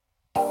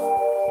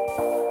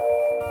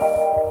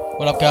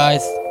What up,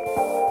 guys?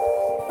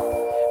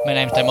 My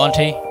name's Dmnt,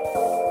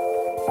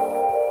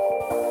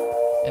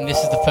 and this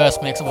is the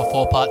first mix of a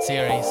 4-part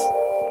series.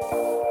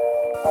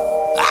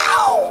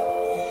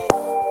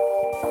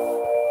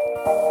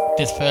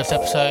 This first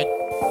episode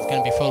is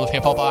going to be full of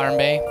hip-hop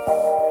R&B.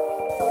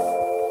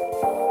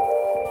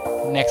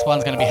 The next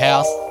one's going to be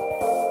house.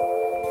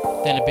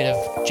 Then a bit of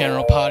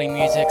general party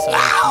music, so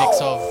a mix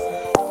of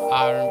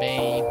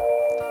R&B,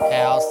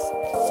 house,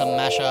 some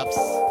mashups.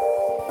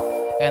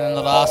 And then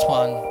the last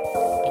one,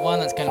 the one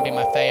that's going to be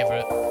my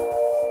favourite,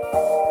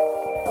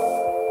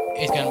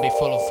 is going to be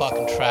full of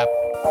fucking trap,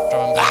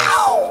 drum and bass,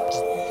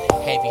 just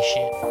heavy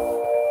shit.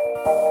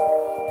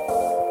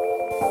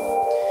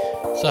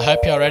 So I hope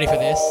you're ready for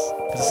this,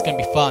 because this is going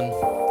to be fun.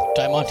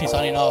 Dmnt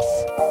signing off.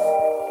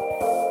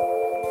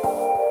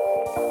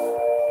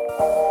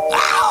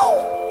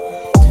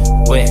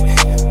 Wet,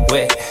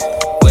 wet,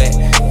 wet,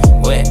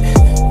 wet,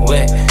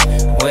 wet,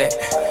 wet,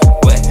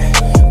 wet,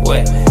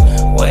 wet,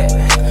 wet,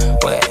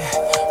 wet,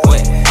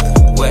 wet,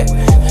 wet,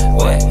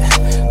 wet,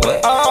 wet.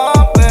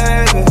 Oh,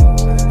 baby,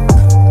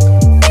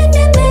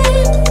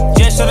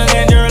 just tryna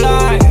change your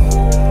life.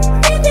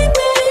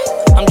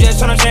 I'm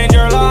just tryna change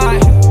your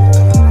life.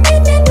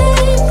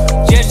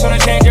 Just tryna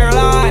change your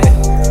life.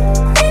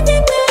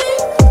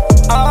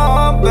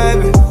 Oh,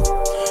 baby,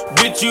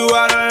 bitch, you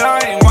out of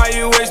line. Why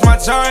you waste my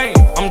time?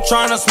 I'm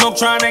tryna smoke,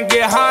 tryna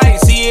get high,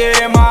 see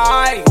it in my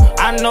eye.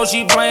 I know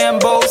she playing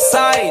both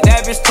sides,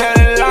 that bitch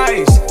telling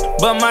lies.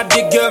 But my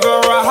dick give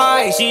her a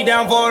high, she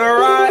down for the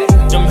ride.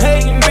 Them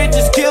hating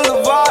bitches kill the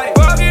vibe,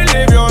 fucking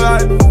live your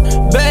life.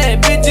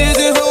 Bad bitches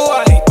in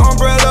Hawaii,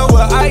 umbrella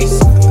with ice.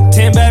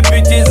 10 bad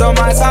bitches on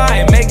my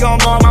side, make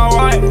them all my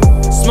wife.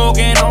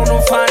 Smoking on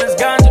the finest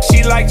ganja,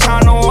 she like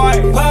China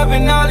White.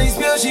 Popping all these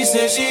pills, she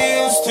said she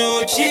used to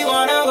it. She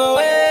wanna go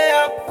way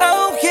up.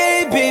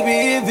 Okay,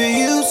 baby, if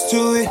you're used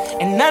to it.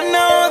 And I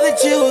know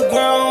that you a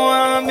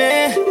grown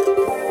woman,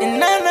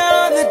 and I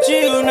know that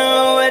you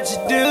know what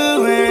you're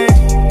doing.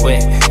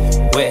 Wet,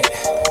 wet,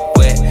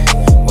 wet,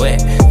 wet,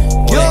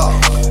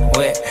 wet,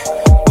 wet,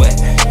 wet,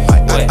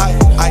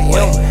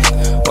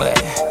 wet,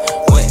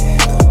 wet,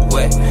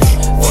 wet,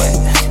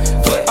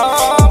 wet.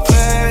 Oh,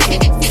 baby,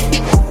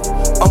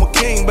 I'm a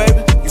king, baby.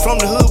 You from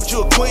the hood, but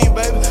you a queen,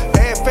 baby.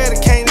 Ass fatty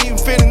can't even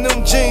fit in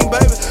them jeans,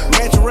 baby.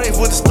 Match a race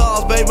with the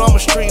stars, baby. I'm a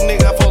street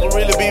nigga. I supposed to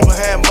really be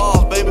behind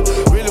bars, baby.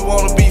 Really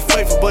wanna be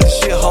faithful, but this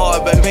shit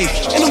hard, baby.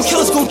 And them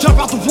killers gon' jump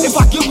out the roof if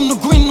I give them the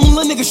green, them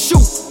little niggas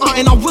shoot.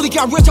 And I really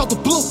got rich out the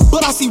blue,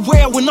 but I see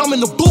red when I'm in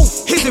the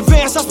booth. His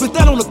advance, I spit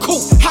that on the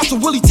coupe. Have to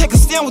really take a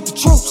stand with the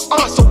troops.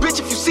 So bitch,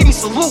 if you see me,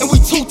 salute. And we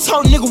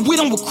two-turn, nigga, we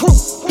don't recruit.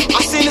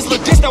 I seen this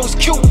little dish that was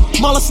cute.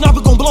 Mala sniper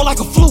gon' blow like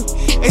a flute.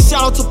 And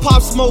shout out to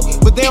Pop Smoke,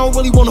 but they don't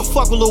really wanna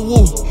fuck with Lil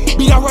Woo.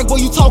 Be direct, boy,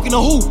 you talking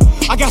to who?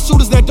 I got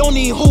shooters that don't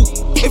need who.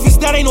 If it's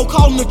that, ain't no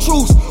calling the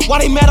truth. Why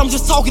they mad? I'm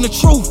just talking the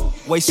truth.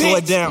 Wait, slow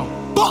it down.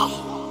 Bah!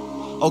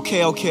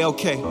 Okay.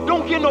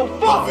 Don't get no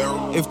fuck.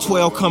 If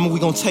 12 coming, we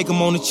gon' take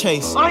them on the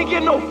chase. I ain't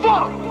getting no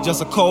fuck.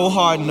 Just a cold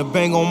heart and a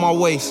bang on my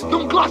waist.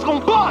 Them Glocks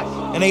gon' bust.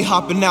 And they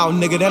hopping out,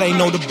 nigga, that ain't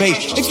no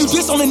debate. If you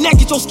diss on the neck,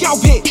 get your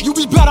scalp hit. You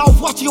be better off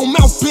watching your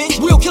mouth, bitch.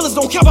 Real killers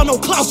don't care about no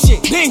clout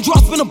shit. They ain't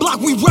drop, spin a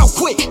block, we real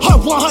quick.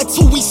 Hut 1, hut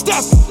 2, we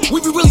steppin'. We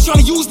be really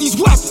tryna use these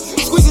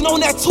weapons. Squeezing on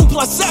that 2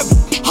 plus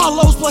 7.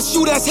 Hollows plus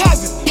you, that's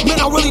heaven.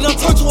 Man, I really done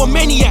turned to a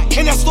maniac.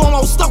 And that storm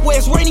I was stuck where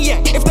it's rainy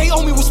at. If they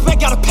owe me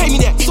respect, gotta pay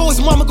me that. So his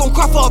mama gon'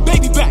 cry for a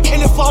baby back.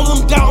 And if all of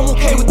them down, I'm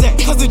okay with that.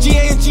 Cause the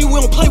G.A.N.G, we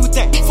don't play with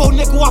that. 4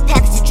 nickel, I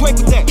package the Drake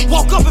with that.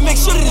 Walk up and make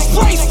sure that it's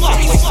bracelet.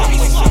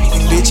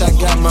 Bitch, I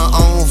got my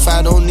own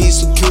fight, don't need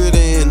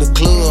security in the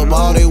club.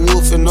 All they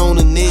wolfing on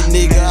the net,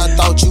 nigga, I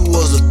thought you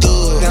was a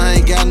thug. I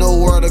ain't got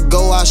nowhere to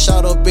go, I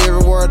shot up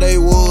everywhere they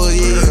was.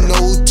 Yeah, you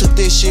know who took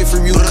that shit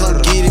from you,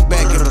 come get it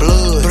back in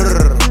blood.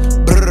 Brr,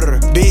 brr,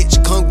 bitch,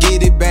 come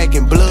get it back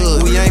in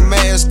blood. We ain't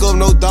mask up,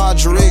 no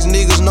Dodger X,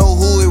 niggas know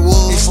who it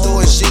was.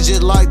 Storing shit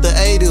just like the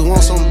 80s,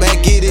 want some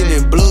back, get it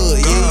in blood.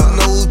 Yeah, you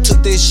know who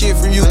took that shit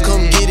from you,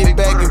 come get it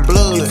back in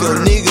blood. If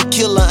a nigga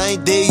killer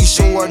ain't dead, you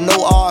should wear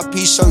no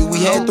RP shirt.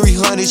 We had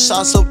 300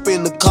 shots up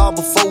in the car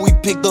before we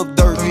picked up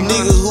dirt. You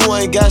niggas who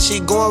ain't got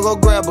shit going, go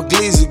grab a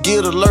glizzy,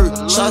 get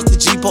alert. Shots to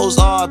G-Post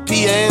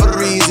RP and the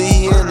reason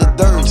he in the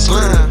dirt.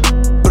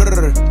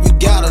 Brr, you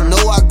gotta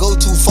know I go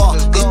too far.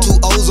 Get 2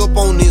 O's up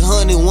on this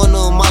 100, one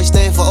of them might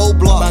stand for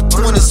O-Block. About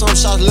 20 some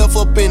shots left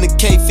up in the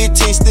K,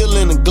 15 still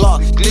in the Glock.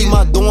 Leave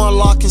my door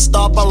unlocked and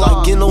stop, I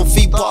like getting on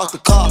feet, park the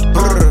car.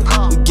 Brr,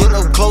 we get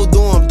up close,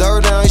 do them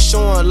dirty, I ain't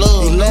showing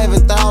love.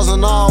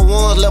 11,000 all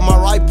ones, left my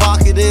right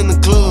pocket in the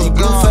club. These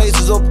blue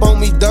faces up on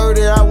me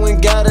dirty, I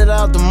went got it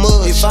out the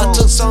mud. If I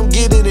took some,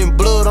 get it in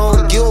blood, I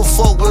don't give a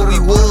fuck where we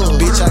was.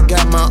 Bitch, I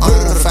got my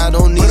own fight,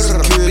 don't need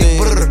security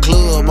in the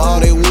club. All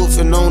they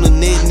wolfing on the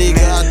net,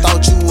 nigga, I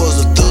thought you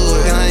was a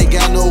thug. I ain't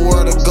got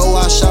nowhere to go,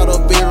 I shot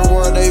up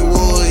everywhere they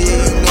was.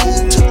 Yeah, you know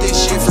who took this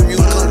shit from you,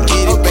 come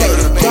get it back.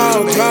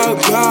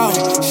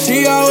 Go.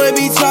 She always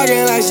be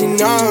talking like she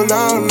know.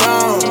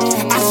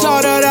 I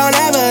told her don't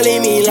ever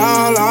leave me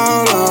long.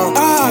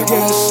 I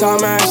guess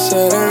I'm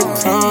accident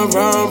prom,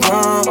 prom,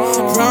 prom,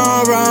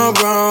 prom, prom,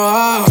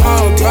 prom.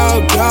 Oh,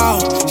 go,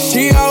 go.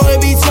 She always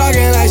be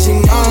talking like she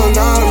know,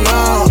 no,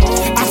 no.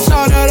 I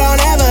told her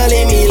don't ever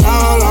leave me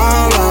long,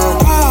 long,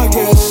 long. I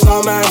guess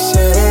I'm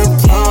asking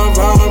prom,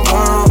 prom,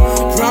 prom,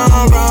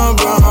 prom, prom,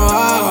 prom.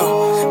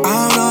 Oh, I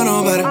don't know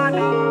no better.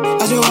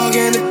 I just walk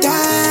in the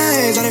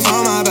things, I didn't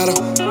find my better.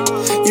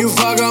 You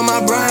fuck up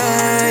my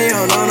brain, you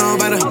don't know no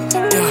better.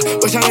 Yeah,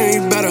 wish I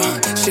knew you better.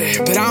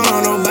 Shit, but I don't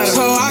know no better.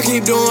 So I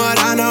keep doing what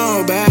I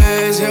know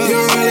best. Yeah.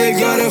 You're really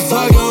good at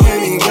fucking with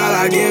me, girl,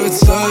 I give it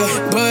to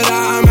you. But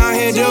I'm out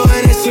here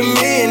doing it to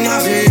me and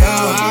not for you.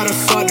 I done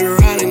fucked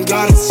around and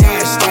got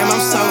attached. Damn,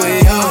 I'm so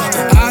with you.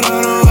 I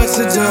don't know what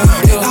to do.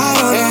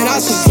 And I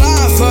should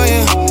slide for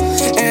you.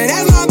 And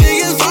that's my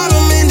biggest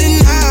problem in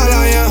denial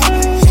on you.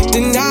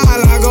 Denial,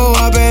 I go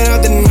up and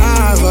up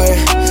denial for you.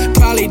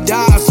 Probably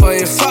die for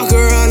you. Fuck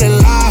around and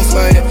lie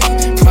for you.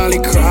 Probably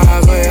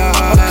cry for you.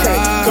 Okay,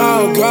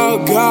 go,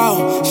 go,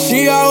 go.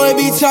 She always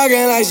be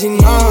talking like she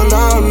know,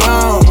 no,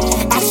 no.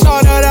 I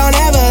told her don't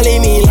ever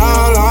leave me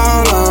long,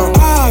 long, long.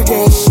 I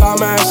guess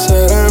I'm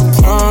asking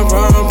prom,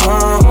 prom,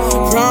 prom,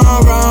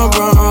 prom, prom,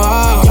 prom.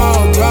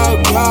 Oh, go,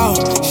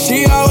 go.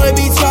 She always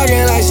be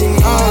talking like she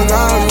know,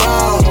 no,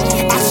 no.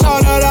 I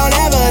told her don't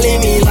ever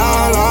leave me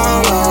long,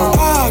 long, long.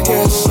 I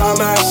guess I'm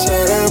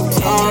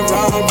asking prom,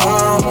 prom,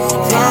 prom,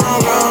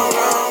 prom, prom,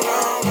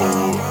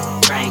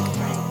 prom. Frank,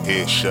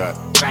 Headshot.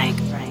 Frank,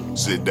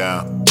 Sit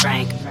down.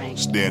 Frank,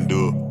 Stand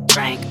up.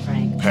 Frank,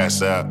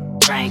 Pass out.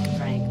 Frank,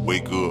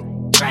 Wake up.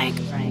 Frank,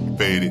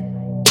 Fade it.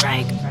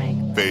 Frank,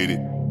 Fade it.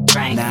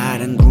 Frank. Nah, I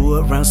done grew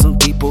around some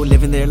people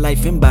living their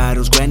life in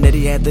bottles.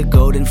 Granddaddy had the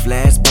golden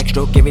flash,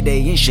 backstroke every day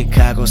in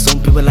Chicago.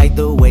 Some people like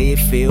the way it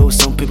feels,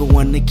 some people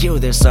wanna kill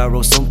their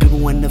sorrow. Some people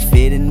wanna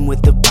fit in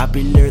with the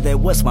popular, that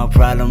was my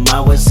problem.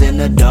 I was in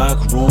a dark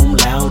room,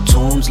 loud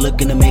tunes,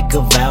 looking to make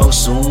a vow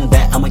soon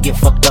that I'ma get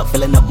fucked up,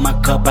 filling up my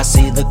cup. I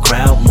see the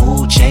crowd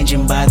mood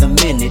changing by the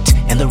minute,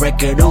 and the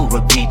record on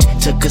repeat.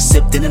 Took a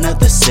sip, then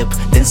another sip,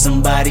 then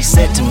somebody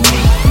said to me,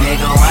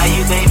 Nigga, why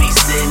you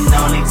babysitting?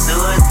 Only 2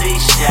 or 3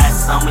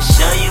 shots. I'ma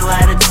show you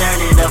how to turn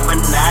it up a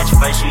notch.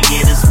 First you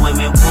get a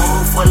swimming pool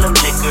full of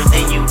liquor,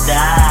 then you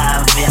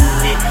dive in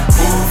it.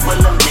 Pool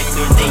full of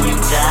liquor, then you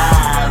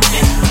dive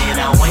in it.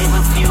 I wave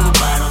a few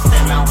bottles,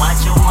 then I watch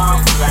them all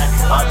fly.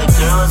 All the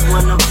girls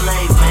wanna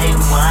play, babe,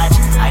 watch.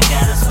 I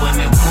got a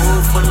swimming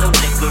pool full of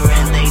liquor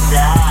and they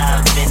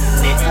dive in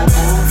it.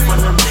 Pool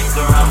full of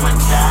liquor, I'ma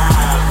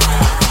dive.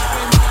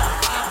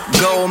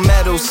 Gold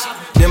medals,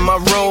 then my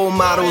role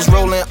models,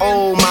 rolling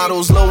old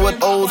models,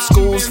 lowered old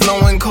schools,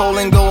 flowing coal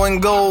and going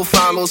gold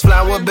follows.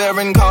 Flower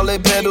bearing, call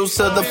it pedals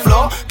to the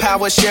floor.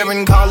 Power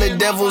sharing, call it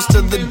devils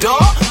to the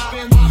door.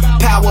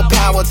 Power,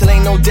 power, till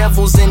ain't no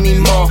devils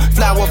anymore.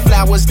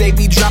 Flowers, they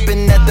be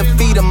dropping at the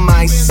feet of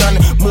my son.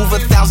 Move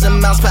 1,000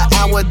 miles per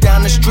hour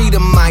down the street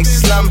of my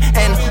slum.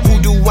 And who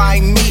do I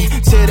meet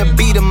to the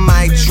beat of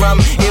my drum?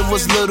 It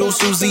was little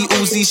Susie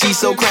Uzi, she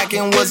so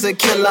crackin', was a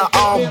killer.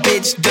 All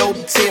bitch,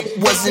 dope tip,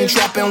 wasn't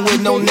trapping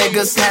with no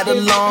niggas. Had a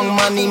long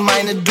money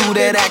minor, do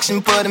that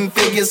action for them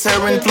figures.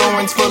 Her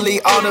influence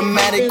fully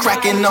automatic,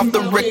 cracking off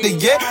the Richter,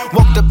 yeah.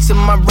 Walked up to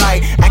my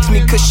right, asked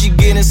me could she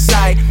get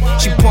inside.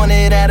 She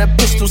pointed at a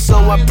pistol,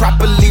 so I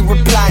properly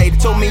replied.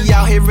 Told me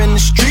out here in the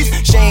streets,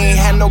 she ain't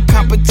had no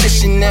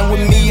competition. And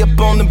with me up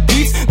on the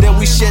beats, that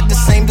we shared the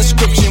same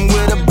description.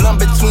 With a blunt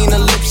between her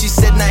lips, she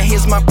said, now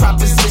here's my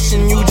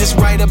proposition. You just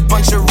write a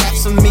bunch of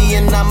raps for me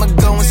and I'ma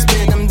go and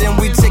spit them. Then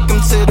we take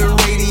them to the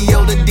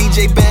radio, the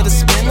DJ better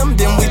spin them.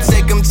 Then we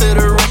take them to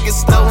the record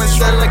store and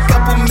sell a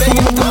couple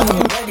million.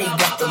 Already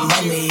got the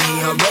money,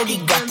 already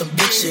got the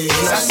bitches.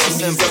 I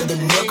see these other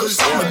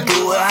niggas, I'ma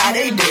do it how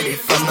they did it.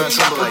 From the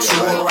trapper to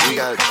a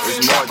rapper,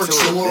 trapper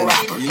to a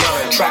rapper,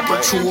 trapper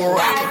to a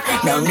rapper.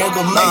 Now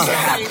nigga make it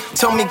happen.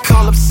 Told me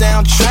call up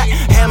soundtrack,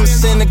 Hammer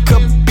send a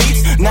couple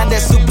beats. Not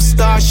that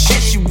superstar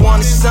shit, she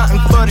wanted something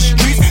for the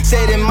streets.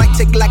 Said it might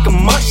take like a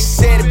month, she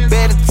said it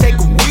better take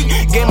a week.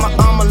 Gave my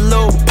arm a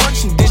little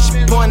punch and then she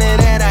pointed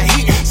at her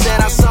heat. Said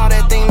I saw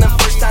that thing the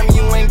first time,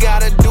 you ain't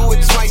gotta do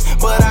it twice.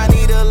 But I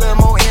need a little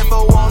more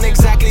info on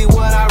exactly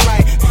what I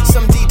write.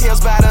 Some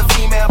details about a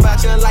female,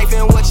 about your life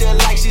and what you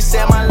like. She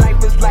said my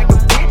life is like a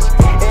bitch,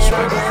 and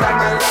I'm just like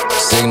a rapper.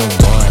 Signal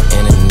going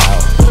in and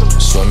out,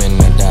 swimming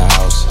at the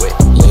house,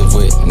 live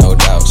with no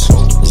doubts,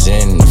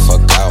 zen the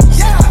fuck out.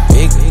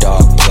 Big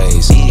dog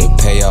plays, the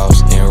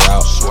payoffs en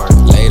route,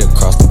 laid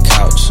across the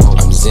couch,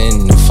 I'm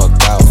zen the fuck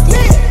out,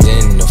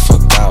 zen the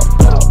fuck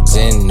out,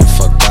 zen the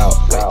fuck out,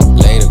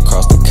 laid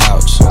across the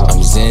couch,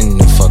 I'm zen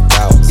the fuck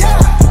out.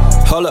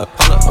 Hold up,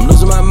 I'm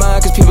losing my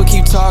mind cause people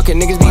keep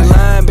talking, niggas be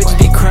lying, bitches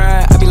be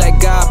crying, I be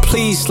like, God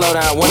please slow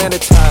down one at a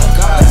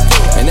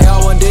time. And they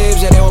all want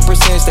dibs, yeah they want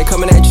percents, they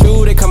coming at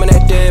you, they coming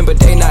at them, but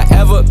they not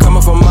ever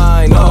coming from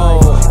mine,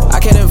 no. I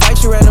can't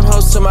invite you random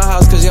hoes to my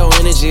house cause your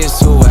energy is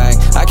too whack.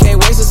 I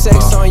can't waste a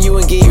sex on you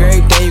and give you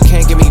everything you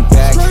can't give me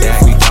back.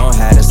 If we don't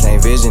have the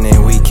same vision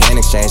and we can't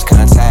exchange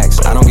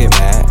contacts, I don't get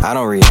mad. I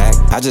don't react,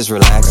 I just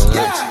relax.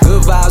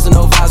 Good vibes and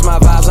no vibes, my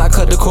vibes. I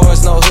cut the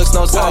cords, no hooks,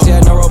 no ties. Yeah,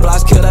 no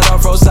roadblocks, kill that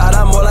off-road side.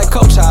 I'm more like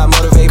coach, I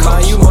motivate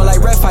mine. You more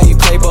like ref, how you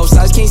play both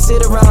sides. Can't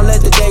sit around,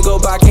 let the day go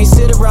by. Can't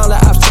sit around,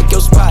 let ops take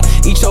your spot.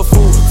 Eat your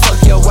food,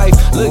 fuck your wife.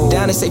 Look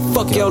down and say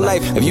fuck your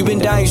life. If you been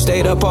down, you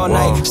stayed up all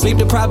night. Sleep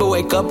deprived, but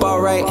wake up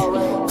alright.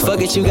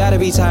 Fuck it, you gotta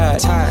be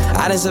tired.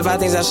 I done survive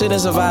things I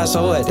shouldn't survive,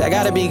 so what? That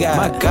gotta be God.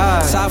 My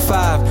God. Top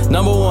 5,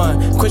 number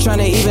 1. Quit trying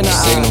to even the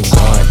odds. Signals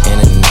going in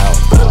and out.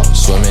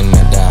 Swimming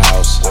at the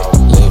house.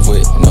 Live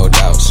with no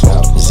doubts.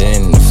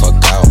 Zen the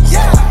fuck out.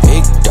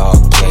 Big dog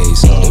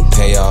plays. The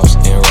payoffs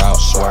en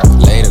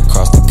route. Laid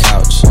across the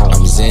couch.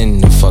 I'm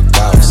zen the fuck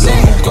out.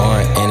 Signals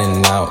going in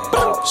and out.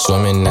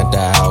 Swimming at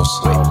the house.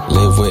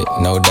 Live with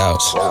no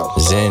doubts.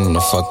 Zen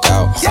the fuck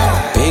out.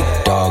 Big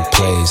dog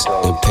plays.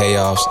 The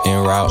payoffs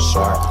en route.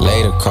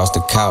 Laid across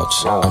the couch.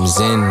 I'm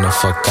zen the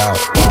fuck out.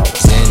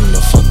 Zen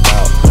the fuck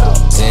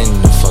out.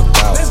 Zen the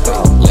fuck out.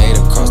 Laid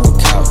across the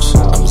couch.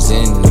 I'm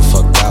zen the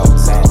fuck out.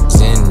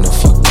 Zen the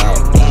fuck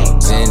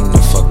out. Zen the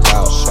fuck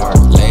out.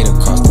 Laid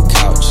across the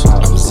couch.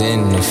 I'm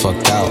zen the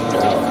fuck out.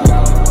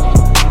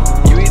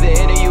 You either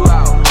in or you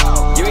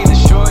out. You either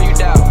sure or you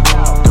doubt.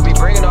 Could be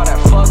bringing all that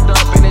fucked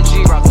up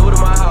energy right through to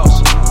my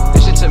house.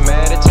 This shit's a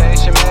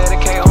meditation,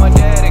 medicate on my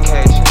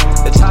dedication.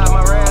 The time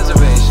my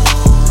reservation.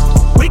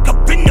 Wake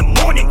up in the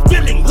morning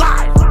feeling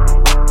live.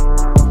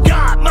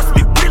 God must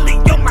be really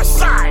on my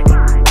side.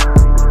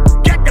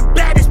 Got the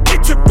baddest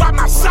picture by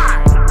my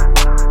side.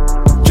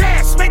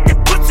 Gas make the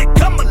pussy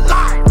come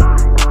alive.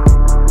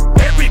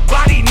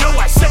 Everybody know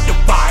I set the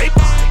vibe.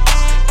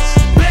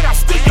 Bet I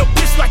steal your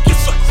bitch like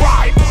it's a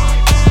crime.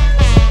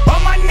 All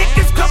my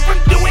niggas come from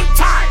doing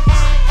time.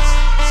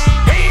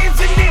 Hands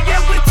in the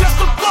air we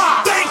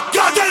testify. Thank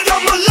God that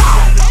I'm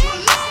alive.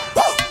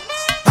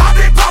 I've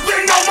been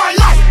popping all my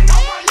life.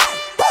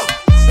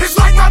 It's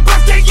like my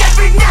birthday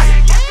every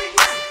night.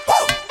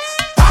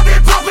 I've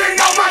been popping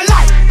all my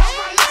life.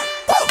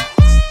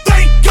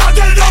 Thank God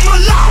that I'm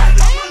alive.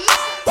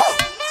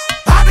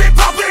 I've been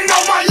popping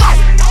all my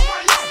life.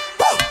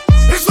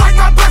 It's like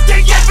my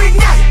birthday every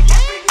night.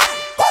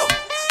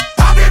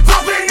 I've been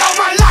popping all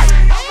my life.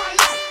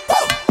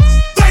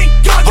 Thank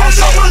God that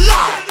I'm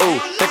alive. Ooh,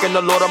 thanking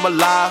the Lord I'm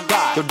alive.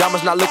 Your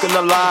diamond's not looking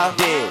alive.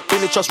 Feel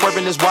that your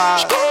swerving is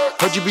wild.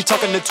 Heard you be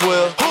talking to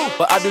 12,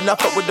 but I do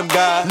not fuck with them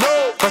guys.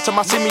 First time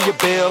I see me your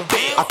bill,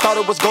 I thought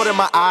it was gold in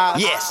my eye.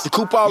 Yes, the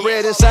coupe all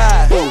red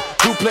inside. Ooh,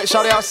 duplex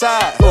shawty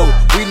outside. Ooh,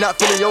 we not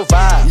feeling your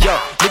vibe. Yo,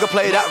 nigga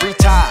played out,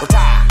 retired.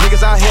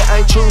 Niggas out here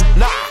ain't true.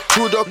 Nah,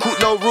 two-door coupe,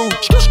 no roof.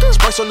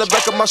 Spice on the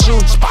back of my shoe.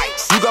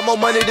 You got more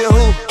money than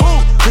who?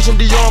 Christian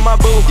Dior on my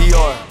boo.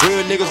 Dior,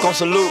 real niggas gon'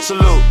 salute.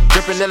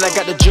 Drippin' that I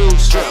got the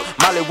juice.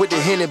 Molly with the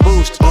Henny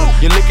boost.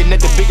 You're looking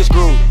at the biggest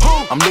groove.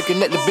 I'm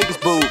looking at the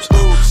biggest boobs.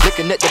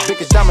 Looking at the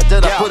biggest diamond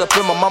that I put up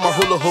in my mama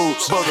hula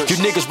hoops.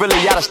 You niggas really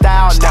out of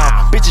style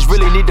now. Bitches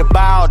really need to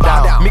bow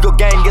down. Migo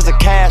gang is a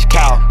cash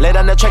cow. Lay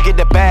down the track, get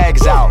the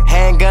bags out.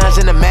 Handguns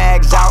and the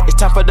mags out. It's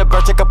time for the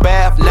bird, take a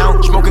bath now.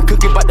 Smoking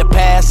cookie, about to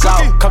pass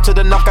out. Come to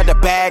the knock, got the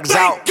bags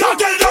out. God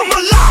that I'm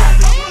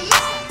alive.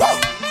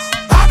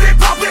 I've been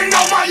popping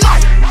all my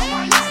life.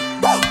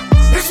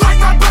 It's like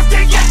my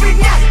birthday every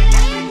night.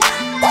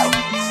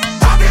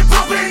 I've been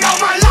popping all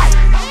my life.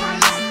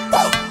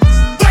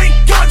 Thank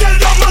God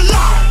that I'm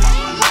alive.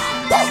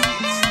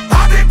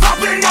 I've been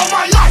popping all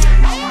my life.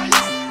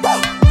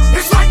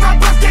 It's like my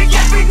birthday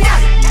every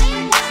night.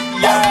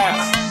 Yeah,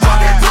 I've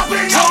been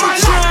popping all my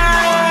life.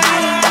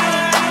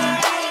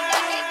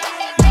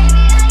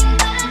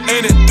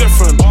 Ain't it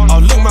different?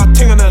 I'll lick my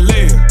ting in the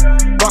lane.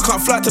 But I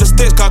can't fly to the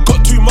States, cause I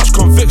got too much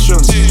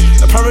convictions.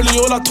 Apparently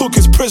all I talk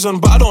is prison,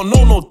 but I don't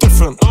know no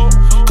different.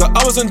 Cause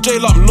I was in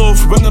jail up north,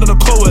 went under the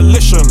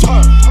coalition.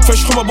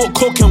 Fresh from my boat,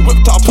 coke and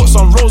whipped out, I put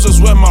some roses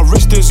where my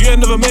wrist is. You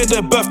ain't never made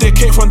their birthday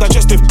cake from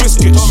digestive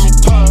biscuits.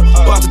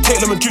 But I had to take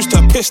them and juice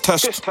that piss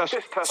test.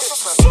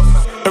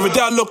 Every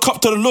day I look up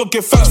to the Lord,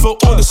 give thanks for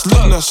all this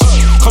litness.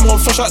 Come home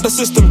fresh out the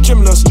system,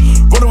 gymless.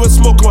 Running with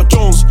smoke on my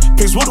Jones.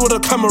 Pigs wood with a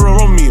camera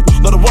on me,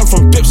 not the one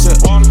from Dipset.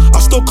 I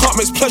still can't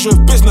mix pleasure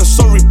with business,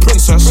 sorry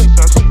princess.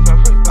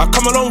 I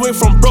come a long way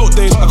from broke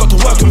days, I got to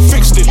work and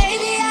fixed it.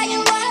 Baby, are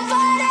you up for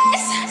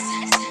this?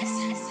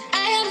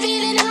 I am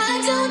feeling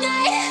hot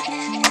tonight.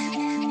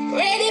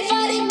 Ready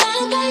for the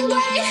mountain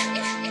break.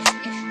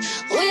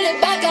 Wheel it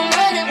back and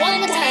run it one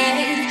more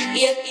time.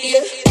 Yeah.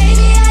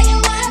 Baby, are you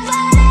up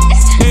for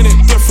this? Ain't it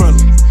different?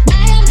 I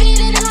am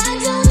feeling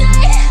hot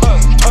tonight.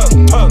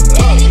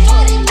 Ready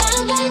for the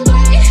mountain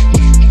break.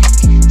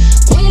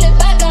 Wheel it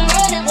back and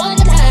run it one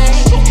more time.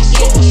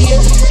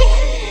 Yeah.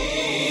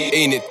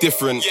 Ain't it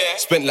different?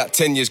 Spent like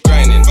 10 years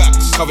grinding.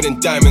 Covered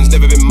in diamonds,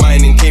 never been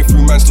mining. Came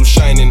through, man, still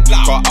shining.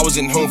 Car, I was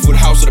in home for the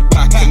house of the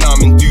pack, and now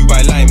I'm in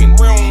Dubai Lyman.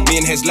 Me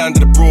and Hez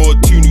landed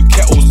abroad, 2 new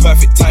kettles,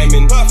 perfect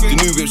timing. The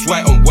new whip's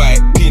white on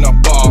white,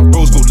 peanut butter,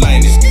 rose gold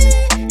lining.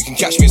 You can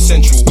catch me in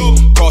Central.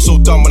 Car so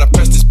done when I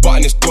press this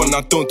button, it's gone.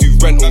 I don't do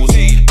rentals.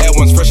 Air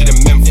one's fresher than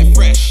menthol.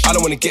 I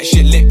don't wanna get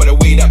shit lit, but the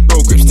way that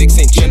bro grip sticks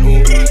ain't gentle.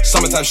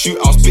 Summertime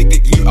shootouts, big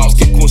dick loot outs,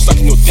 get corn stuck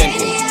in your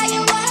dental.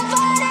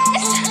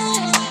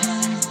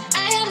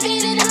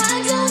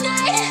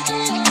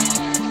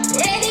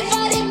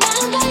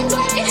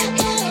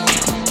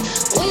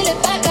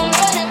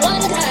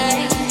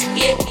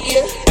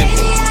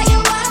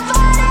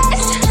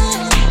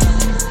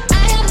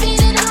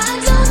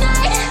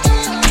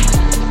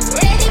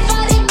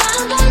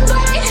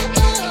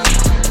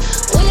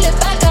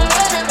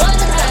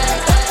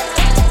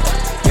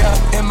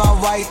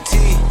 white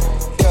tee.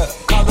 Yeah,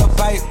 call the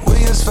pipe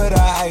Williams for the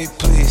hype,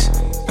 please.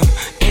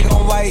 They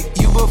gon' wipe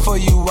you before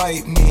you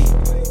wipe me.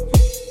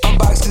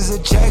 Boxes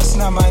of checks,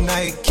 not my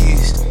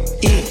Nikes.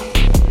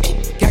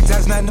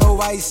 Cacti's not no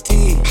iced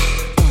tea.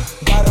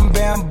 Got them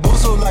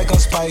bamboozled like a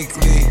Spike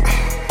Lee.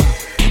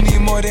 You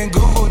need more than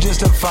Google just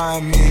to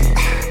find me.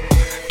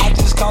 I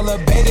just call a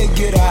beta,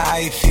 get a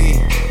hyphy.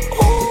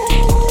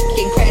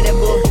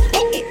 Incredible,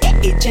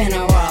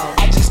 general.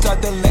 I just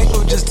start the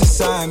label just to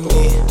sign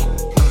me.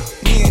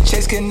 Me and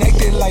Chase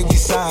connected like we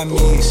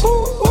Siamese.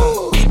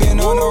 We been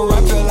on a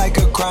run, feel like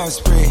a crime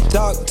spree.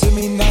 Talk to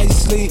me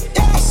nicely.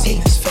 I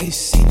seen his face,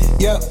 seen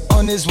it. Yeah,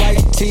 on his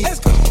white tee.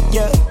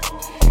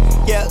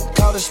 Yeah,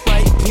 call the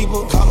Sprite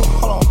people.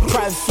 Hold on,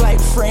 private flight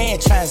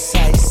franchise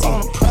sites.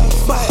 On a private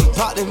flight,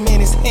 popped him in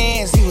his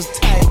hands, he was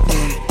tight.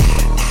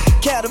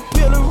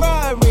 Caterpillar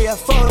robbery, I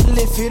fought to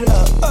lift it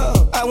up.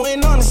 I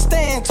went on the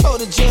stand, told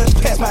the judge,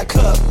 pass my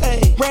cup.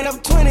 Hey, ran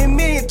up 20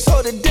 million,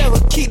 told the devil,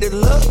 keep the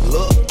look.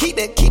 Keep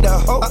the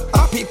hope.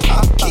 Pop, keep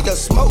the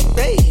smoke.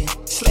 Hey,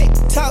 slick,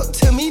 talk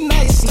to me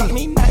nicely.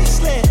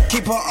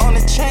 Keep her on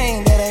the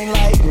chain, that ain't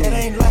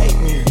like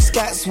me.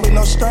 Scots with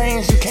no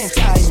strings, you can't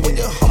tie me.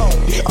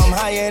 I'm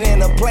higher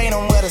than a plane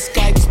on where the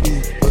Skypes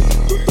be.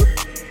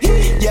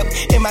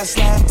 Yep, in my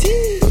slime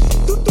tee.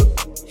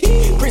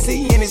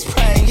 Prissy in his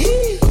prime,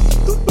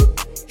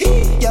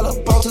 yellow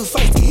bone too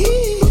feisty,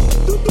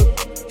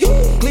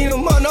 clean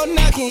them up, no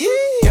knocking,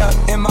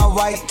 yeah, in my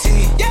white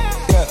tee,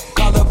 yeah,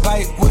 call the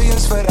pipe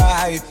Williams for the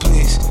hype,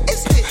 please.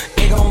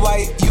 They gon'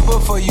 wipe you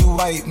before you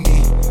wipe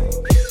me.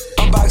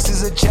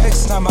 Boxes of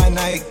checks, not my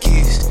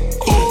Nikes.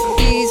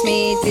 Excuse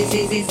me,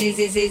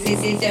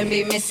 dizzy, don't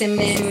be missing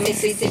me.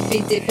 Missy,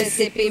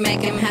 sippy,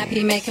 make him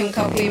happy, make him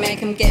copy, make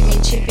him get me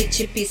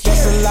chippy.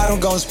 That's a lot I'm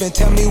gon' spend.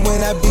 Tell me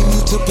when I beam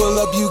you to pull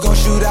up, you gon'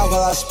 shoot out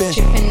while I spin.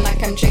 Trippin'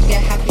 like I'm trigger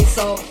happy,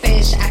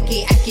 saltfish.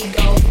 Aki,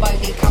 go,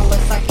 bogey,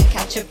 Kawasaki,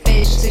 catch a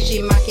fish.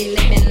 Sushi, maki,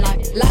 living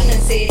like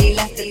London City,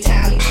 left the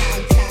town.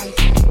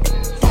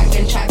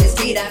 Talkin' Travis,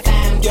 be that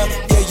fam. Yeah,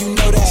 you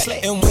know that.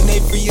 And when they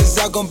free us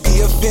out, gon' be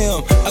a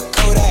film, a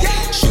Kodak.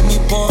 Shoot me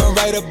pouring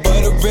right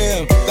above the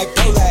rim, like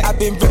Polak. I've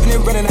been ripping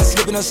and running, I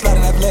slipping and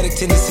sliding, athletic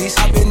tendencies.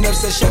 I've been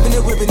upset, shoving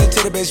and whipping it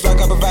to the base rock.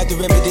 I provide the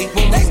remedy.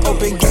 When we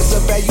open gates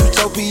up at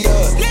Utopia,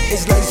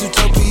 it's like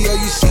Zootopia.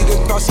 You see the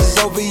crosses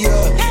over ya.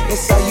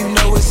 That's how you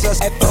know it's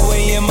us. At 4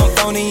 a.m. I'm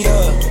phoning ya.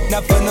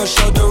 Not for no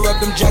shoulder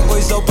up, them jack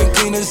boys open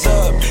cleaners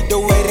up. The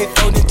way they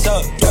fold it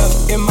up,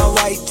 yeah. In my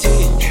white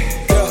tee,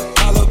 yeah.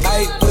 Call up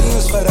hype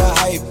Williams for the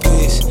hype,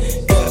 please.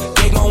 Yeah,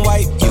 they gon'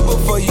 wipe you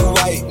before you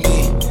wipe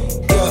me.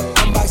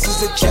 Yeah, I'm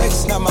boxes of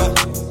checks, not my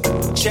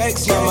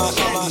checks, not my.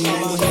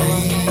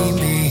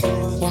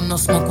 Want no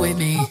smoke with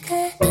me?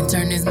 Been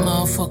turn this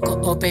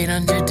motherfucker up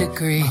 800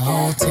 degrees. My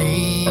whole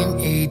team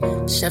eat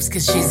chefs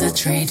cause she's a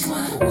treat.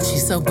 Ooh,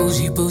 she's so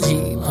bougie,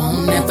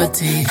 bon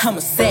appetit. I'm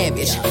a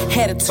savage,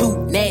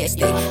 attitude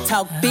nasty.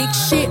 Talk big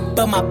shit,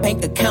 but my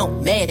bank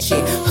account match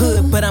it.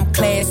 Hood, but I'm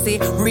classy.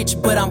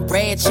 Rich, but I'm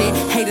ratchet.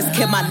 Haters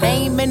kept my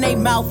name in their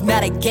mouth,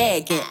 not a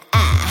gagging.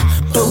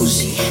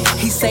 Bougie.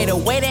 He say the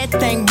way that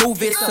thing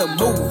move, it's a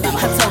movie.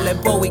 I told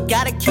that boy we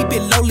gotta keep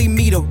it lowly,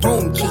 me the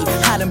room key.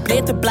 I done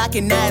bled the block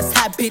and now it's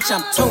hot, bitch,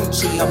 I'm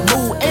Tunchi. I'm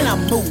mood and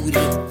I'm moody.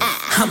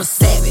 I'm a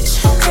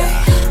savage.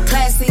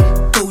 Classy,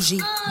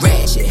 bougie,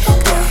 ratchet.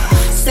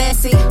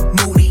 Sassy,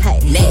 moody,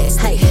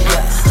 nasty.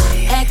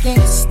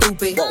 Acting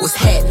stupid, what's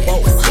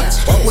happening?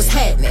 What's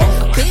happening?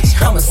 Bitch,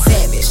 I'm a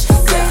savage.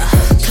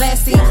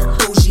 Classy,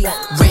 bougie,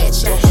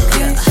 ratchet.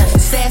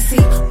 Sassy,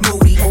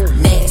 moody,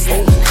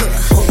 nasty.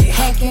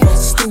 Hacking,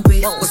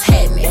 stupid, what's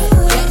happening?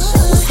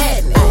 What's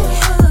happening?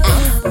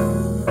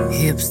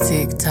 Hips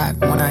tick tock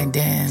when I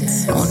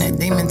dance. On that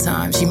demon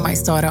time, she might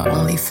start her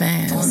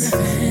OnlyFans.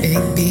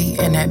 Big B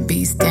and that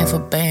B stand for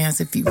bands.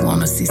 If you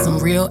wanna see some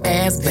real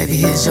ass, baby,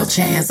 here's your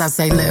chance. I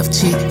say left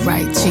cheek,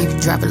 right cheek,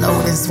 drop it low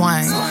and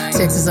swing.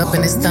 Texas up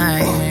in this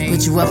thing,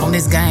 put you up on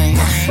this game.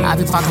 I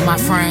be parking my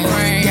frame,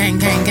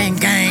 gang.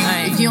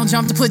 If you don't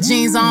jump to put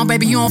jeans on,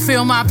 baby, you don't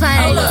feel my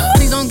pain.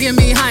 Please don't give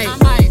me hype.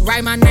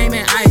 Write my name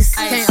in ice.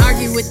 Can't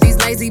argue with these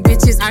lazy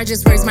bitches, I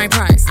just raise my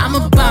price. I'm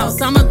a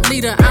boss, I'm a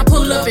leader. I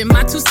pull up in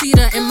my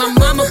two-seater, and my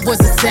mama was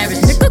a savage.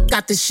 Nigga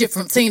got this shit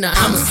from Tina,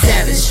 I'm a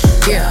savage.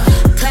 Yeah.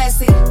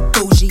 Classy,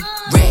 bougie,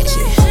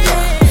 ratchet.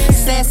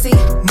 Sassy,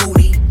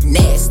 moody,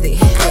 nasty.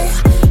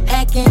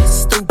 Acting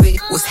stupid,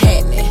 what's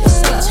happening?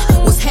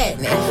 What's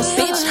happening?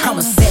 Bitch, I'm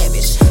a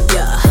savage.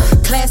 Yeah.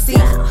 Classy,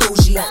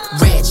 bougie,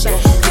 ratchet.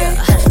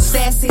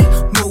 Sassy,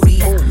 moody,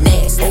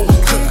 nasty.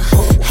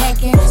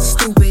 Hacking,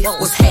 stupid,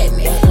 what's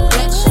happening?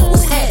 Bitch,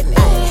 what's happening?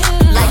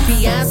 Like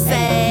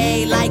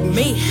Beyonce, like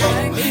me.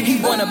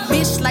 He want a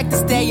bitch like the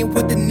stallion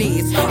with the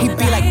knees. He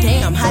be like,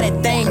 damn, how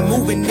that thing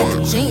moving in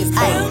the jeans.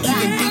 Ay,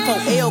 even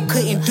D4L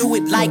couldn't do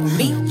it like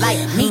me,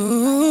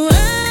 Ooh,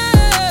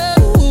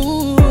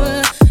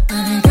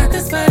 I got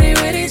this body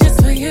ready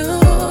just for you.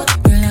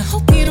 Girl, I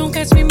hope you don't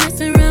catch me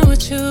messing around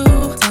with you.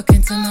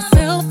 Talking to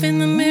myself in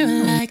the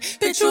mirror like,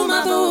 bitch, you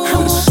my boo.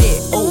 I'm the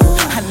shit, ooh.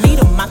 I need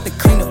a mop to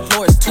clean the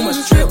floors, too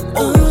much drip,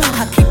 ooh.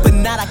 I keep a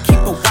knot, I keep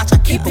a watch, I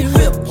keep a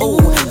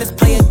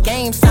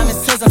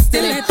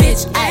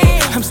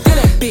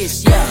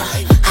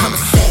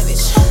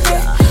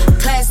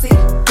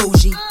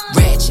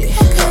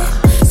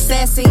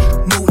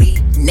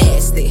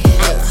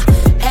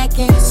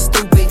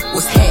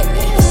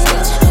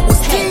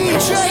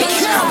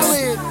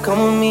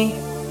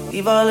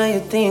leave all of your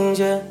things,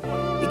 yeah.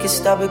 You can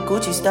stop at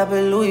Gucci, stop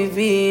at Louis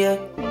V, yeah.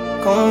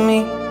 Come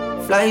with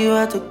me, fly you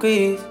out to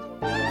Greece.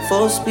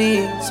 Full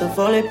speed, so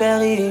volley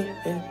Paris,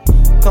 yeah.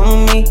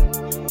 Come with me,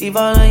 leave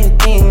all of your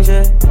things,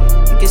 yeah.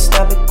 You can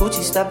stop at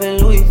Gucci, stop at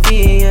Louis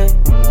V, yeah.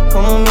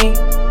 Come with me,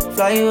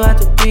 fly you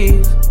out to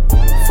Greece.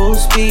 Full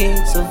speed,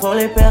 so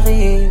volley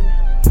Paris.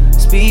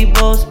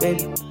 Speedboats,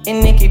 baby,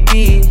 in Nikki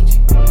Beach.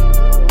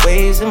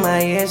 Waves in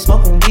my head,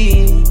 smoking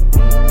weed.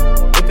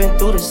 Ripping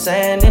through the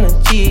sand in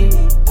a Jeep.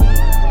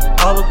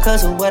 All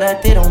because of what I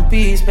did on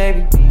beats,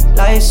 baby.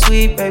 Life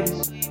sweet, baby.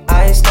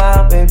 I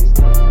style, baby.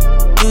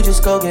 You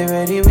just go get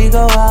ready, we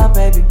go out,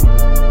 baby.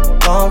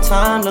 Long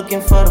time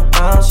looking for the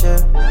bounce,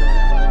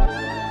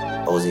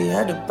 yeah. Ozzy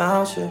had to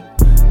bounce, yeah.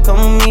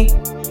 Come with me,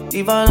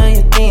 leave all of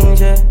your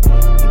things, yeah.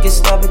 You can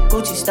stop at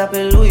Gucci, stop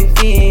at Louis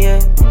V, yeah.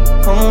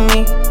 Come with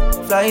me,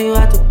 fly you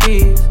out to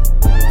Greece.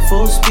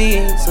 Full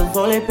speed, so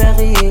volley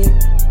Paris.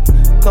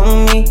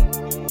 Come with me,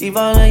 leave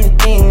all of your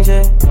things,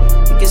 yeah.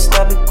 You can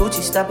stop at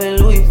Gucci, stop at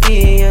Louis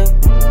V, yeah.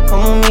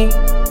 Come with me,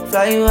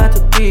 fly you out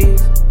to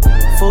Greece.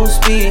 Full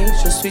speed,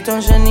 je suis ton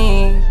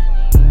génie.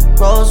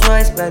 Rolls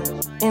Royce, baby,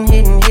 in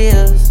hidden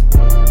hills.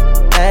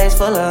 Bags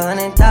full of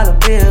 $100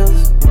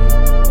 bills.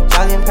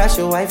 Jogging past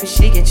your wife and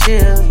she get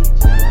chilled.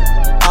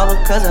 All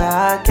because of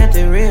how I kept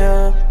it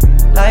real.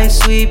 Life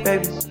sweet,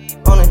 baby,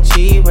 on a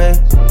G-way.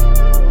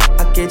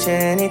 I'll get you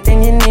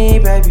anything you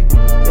need, baby.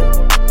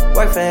 Yeah.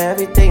 Work for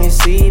everything you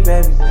see,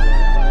 baby.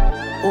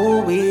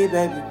 Ooh, wee,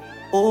 baby.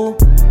 Ooh,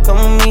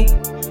 come with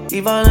me,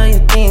 leave all of your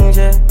things,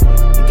 yeah.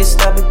 You can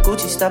stop at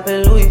Gucci, stop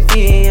at Louis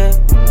V, yeah.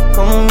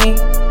 Come with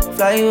me,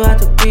 fly you out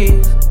to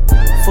Greece.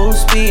 Full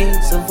speed,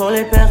 so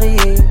volley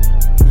Paris.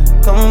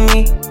 Come with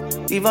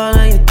me, leave all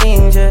of your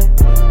things, yeah.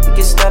 You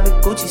can stop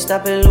at Gucci,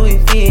 stop at Louis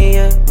V,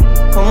 yeah.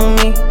 Come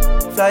with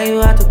me, fly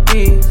you out to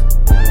Greece.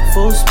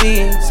 Full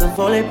speed, so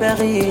volley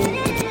Paris.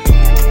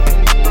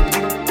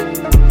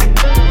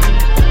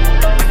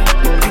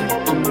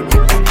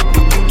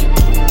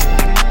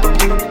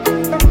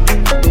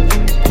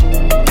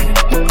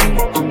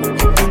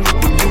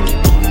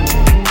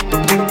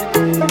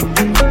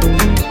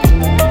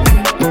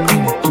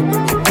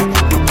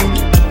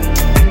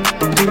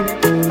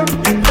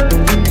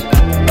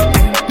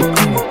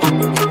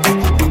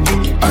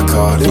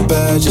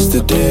 Just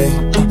today,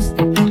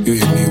 you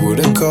hit me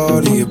with a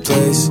call to your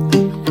place.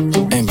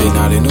 Ain't been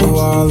out in a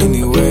while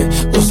anyway.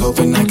 Was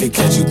hoping I could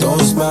catch you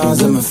throwing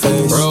smiles in my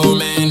face.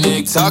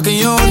 Romantic talking,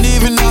 you don't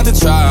even have to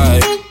try.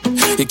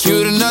 You're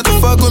cute enough to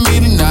fuck with me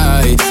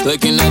tonight.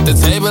 Looking at the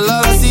table,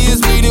 all I see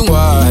is bleeding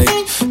white.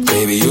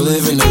 Baby, you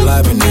living the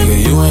life, but nigga,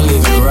 you ain't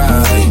living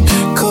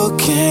right.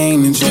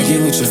 Cocaine and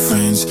drinking with your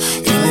friends.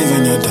 You live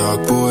in the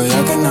dark, boy,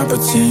 I cannot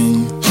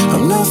pretend.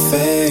 I'm not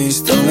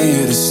faced, only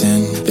here to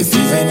sin. If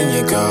you've been in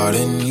your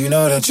garden, you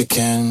know that you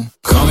can.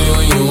 Call me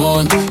when you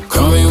want,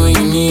 call me when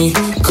you need.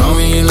 Call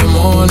me in the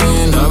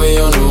morning, I'll be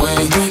on the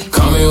way.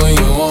 Call me when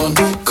you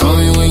want, call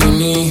me when you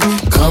need.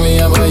 Call me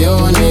out by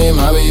your name,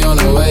 I'll be on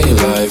the way.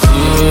 Like,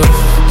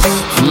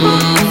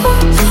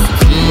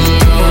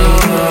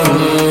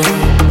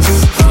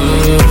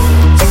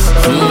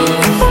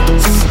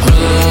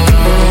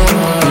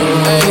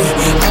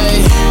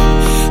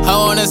 I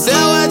wanna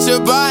sell what you're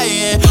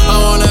buying. I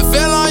wanna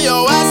feel on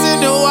your ass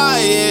in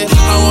Hawaii.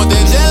 I want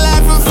that jet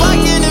lag from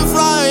fucking and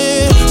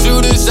flying.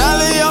 Shoot a shot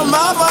in your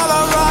mouth while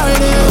I'm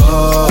riding.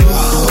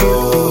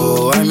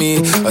 Oh, I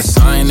mean, a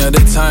sign of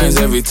the times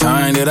every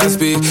time that I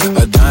speak.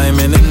 A dime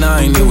and a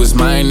nine, it was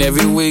mine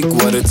every week.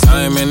 What a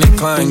time and a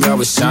climb, God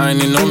was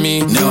shining on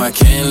me. Now I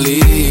can't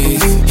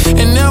leave,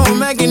 and now I'm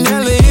making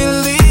hella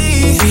Italy.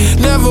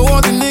 Never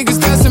want the niggas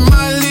that's in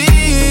my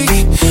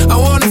league. I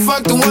wanna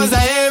fuck the ones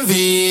I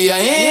envy. I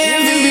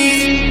envy.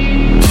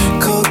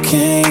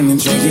 Cocaine and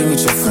drinking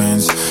with your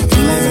friends.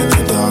 You live in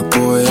the dark,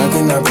 boy, I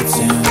cannot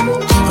pretend.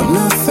 I'm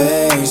not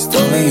faced,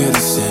 only here to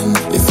sin.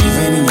 If you've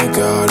been in your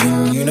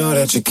garden, you know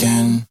that you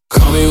can.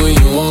 Call me when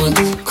you want,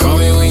 call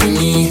me when you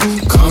need.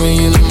 Call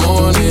me in the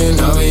morning,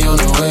 I'll be on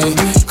the way.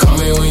 Call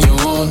me when you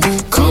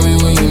want, call me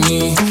when you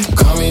need.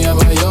 Call me out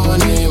by your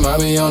name, I'll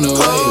be on the way.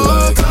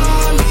 Like,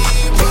 call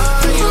me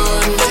by your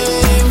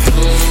name.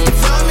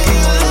 Tell me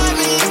you love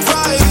me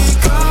private.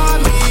 Call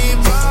me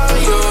by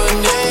your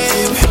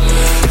name.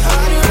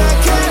 I do not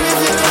care if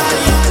you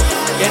like it.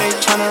 Yeah, they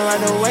tryna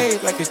ride the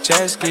wave like a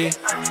jet ski.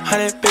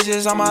 100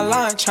 bitches on my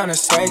line tryna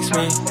sex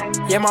me.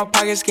 Yeah, my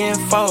pockets getting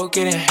full,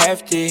 getting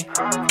hefty.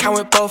 Count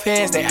with both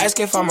hands, they ask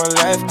if I'm a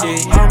lefty.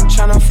 I'm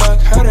tryna fuck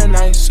her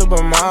tonight,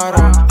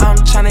 supermodel. I'm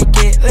tryna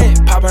get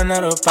lit, pop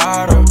another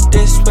bottle.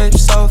 This whip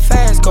so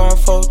fast, going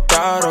full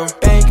throttle.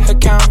 Bank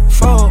account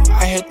full,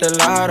 I hit the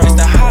lotto. It's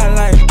the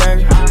highlight,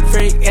 baby.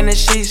 Freak in the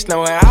sheets, know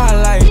what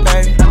I like,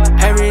 baby.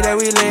 Every day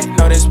we lit,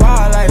 know this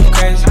wild life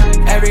crazy.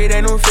 Every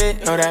day new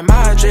fit, know that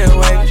my drip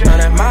wavy, know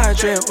that my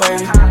drip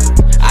wavy.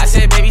 I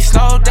said, baby,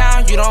 slow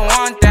down, you don't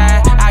want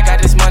that. I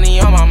got this money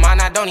on my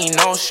mind, I don't need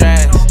no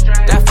stress.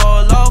 That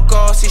for a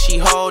loco, see she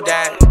hold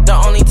that. The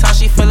only time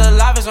she feel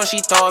alive is when she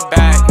throw it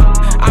back.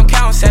 I'm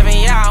counting 7,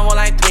 yeah, I want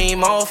like 3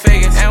 more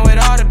figures. And with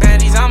all the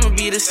baddies, I'ma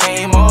be the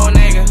same old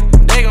nigga.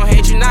 They They gon'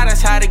 hate you now,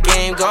 that's how the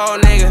game go,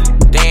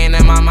 nigga. They ain't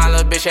in my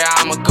little bitch, yeah,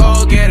 I'm a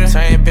go-getter.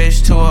 Turn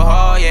bitch to a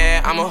hoe,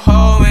 yeah, I'm a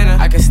hoe winner.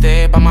 I can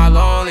stay by my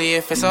lonely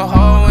if it's a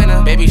hoe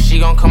winner. Baby, she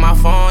gon' call my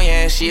phone,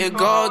 yeah, she a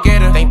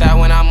go-getter. Think that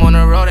when I'm on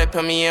the road, they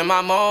put me in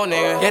my mode,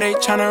 nigga. Yeah, they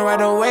tryna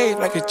ride a wave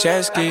like a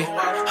jet ski.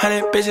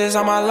 100 bitches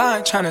on my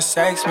line tryna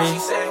sex me.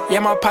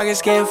 Yeah, my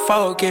pockets getting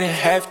full, getting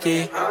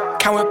hefty.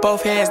 Count with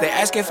both hands, they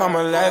ask if I'm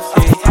a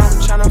lefty. I'm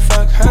tryna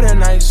fuck her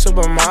tonight,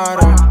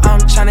 supermodel. I'm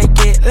tryna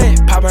get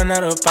lit, pop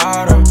another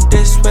bottle.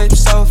 This whip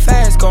so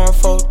fast, going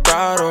full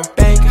throttle.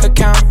 Bank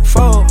account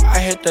full, I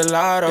hit the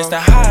lotto. It's the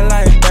high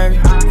life, baby.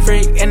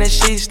 Freak in the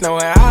sheets, know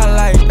what I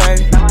like,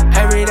 baby.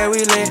 Every day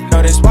we lit,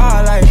 know this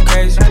wild life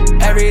crazy.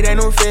 Every day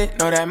new fit,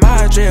 know that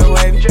my drip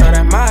wavy. Know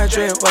that my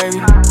drip wavy.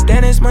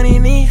 Then it's money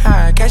knee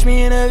high, catch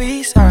me in a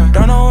Visa.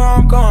 Don't know where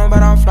I'm going,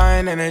 but I'm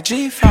flying in a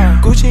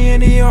G5. Gucci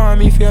and Dior on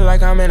me, feel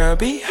like I'm in a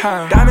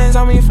beehive. Diamonds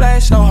on me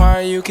flash so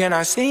hard, you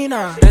cannot see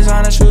now.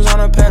 Designer shoes on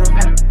a pedal,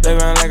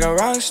 living like a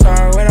rock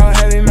star without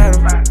heavy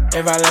metal.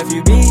 If I left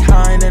you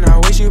behind, then I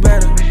wish you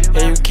better.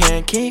 Yeah, you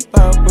can't keep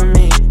up with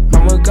me,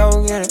 I'ma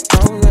go get it,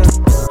 go get it.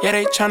 Yeah,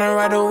 they tryna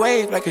ride a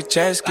wave like a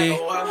jet ski.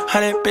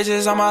 100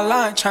 bitches on my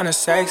line tryna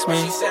sex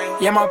me.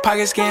 Yeah, my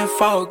pockets getting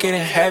full,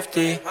 getting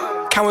hefty.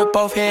 Count with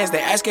both hands, they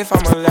ask if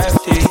I'm a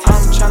lefty.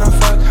 I'm tryna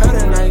fuck her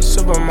tonight,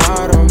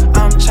 supermodel.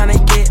 I'm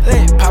tryna get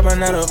lit, pop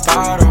another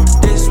bottle.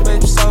 This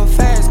whip so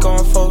fast,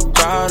 going full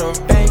throttle.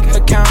 Bank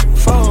account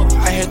full,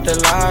 I hit the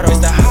lotto. It's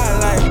the high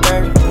life,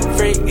 baby.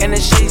 Freak in the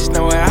sheets,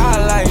 know what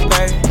I like,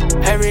 baby.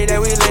 Every day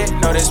we lit,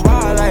 know this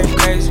wild life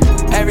crazy.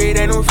 Every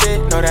day new fit,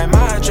 know that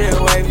my drip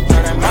wavy.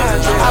 Know that my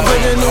drip I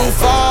put the new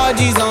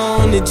 4Gs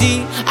on the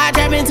G. I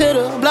trap into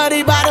the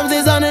bloody bottoms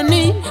is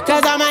underneath.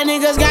 Cause all my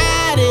niggas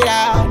got it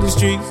out the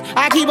streets.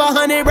 I keep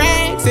 100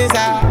 racks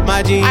inside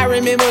my jeans. I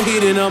remember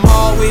hitting them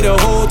all with the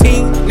whole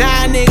team.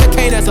 Now a nigga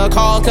can't answer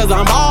calls cause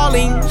I'm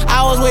balling.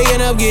 I was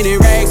waking up getting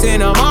racks in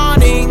the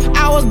morning.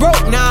 I was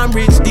broke, now I'm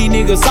rich, these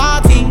niggas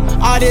salty.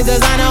 All this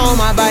designer on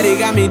my body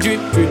got me drip,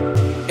 drip.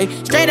 Ay,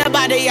 straight up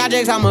out the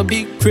objects, I'm a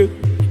big crip.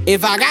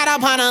 If I got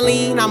up on a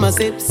lean, I'ma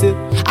sip, sip.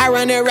 I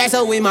run the racks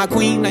up with my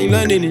queen, like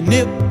London and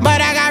Nip.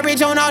 But I got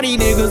rich on all these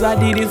niggas, I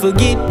didn't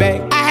forget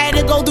back. I had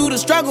to go through the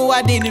struggle,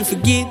 I didn't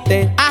forget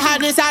that. I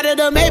hopped inside of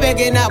the Maybach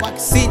and now I can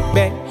sit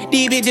back.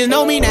 These bitches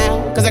know me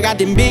now, cause I got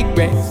them big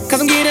racks. Cause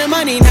I'm getting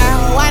money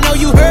now, I know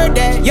you heard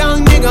that.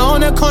 Young nigga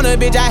on the corner,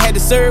 bitch, I had to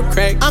serve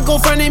crack. Uncle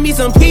fronted me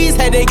some peas,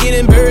 had to get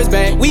them birds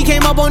back. We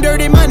came up on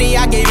dirty money,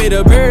 I gave it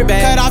a bird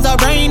back. Cut off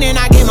the brain and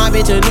I gave my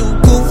bitch a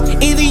new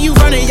coupe. Either you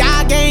from the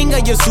y'all gang or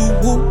you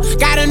Subaru.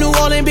 Got a New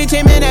Orleans bitch,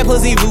 and man, that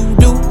pussy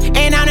voodoo.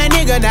 And I'm that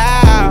nigga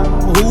now,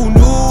 who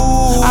knew?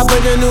 I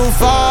put the new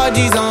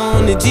 4Gs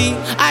on the G.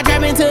 I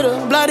trap into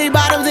the bloody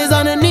bottoms is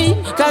underneath.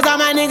 Cause all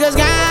my niggas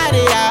got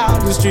it out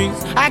the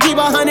streets. I keep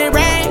 100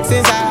 racks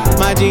inside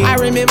my jeans. I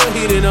remember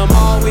hitting them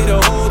all with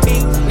the whole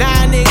team.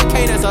 Now a nigga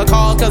can't answer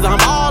calls cause I'm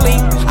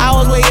balling. I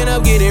was waking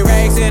up getting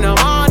racks in the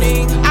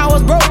morning. I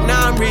was broke,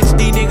 now I'm rich,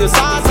 these niggas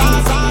saucy.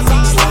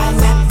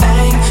 Sliding that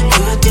thing,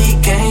 good D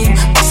game.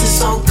 This is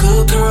so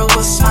good, girl,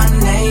 what's my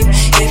name?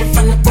 Hit it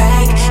from the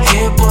back,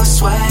 hair boy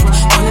swag.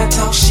 When I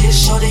talk shit,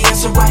 show the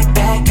answer right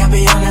back. I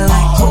be on it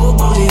like, who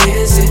booty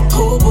is it?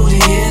 Who booty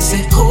is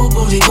it? Who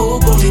booty, who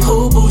booty,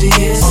 who booty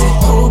is it?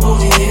 Who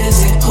booty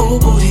is it? Who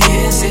booty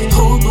is it?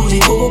 Who booty,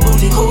 who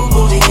booty, who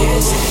booty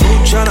is it?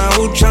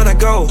 Who tryna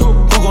go?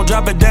 Who gon'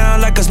 drop it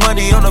down like it's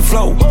money on the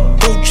floor?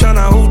 Who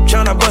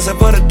tryna bust it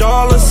for the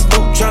dollars?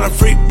 Who tryna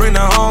freak, bring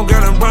her home,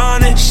 girl, and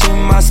run it? She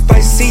my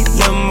spicy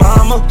little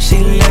mama. She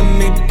let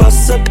me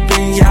bust a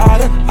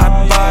pinata.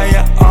 I buy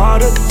her all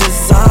the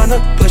designer,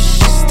 but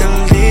she still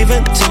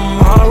leaving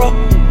tomorrow.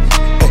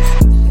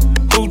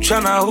 Who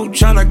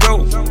tryna go?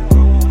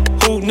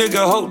 Who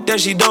nigga hope that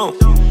she don't?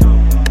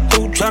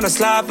 Who tryna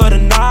slide for the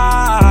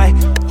night?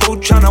 Who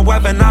tryna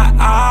weapon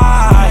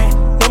eye?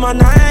 Know my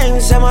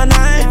name, say my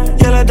name.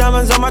 Yellow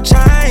diamonds on my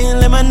chain,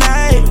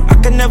 lemonade. I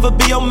can never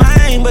be your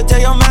main, but tell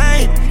your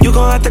main you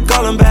gon' have to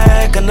call him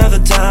back another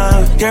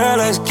time. Girl,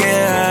 let's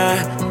get high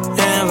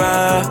and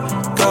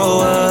vibe.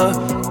 Go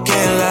up,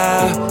 get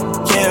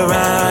loud, get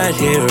right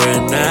here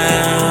and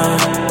now.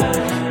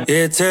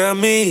 Yeah, tell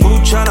me who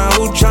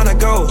tryna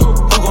go?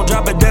 Who gon'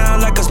 drop it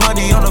down like it's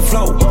money on the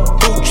floor?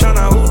 Who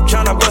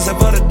tryna bust it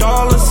for the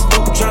dollars?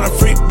 Who tryna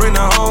freak, bring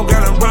her home,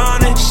 girl, and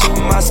run it? She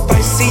my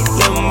spicy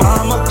little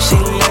mama. She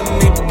let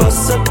me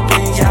bust a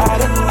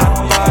pinata. I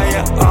buy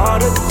her all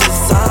the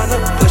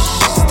designer, but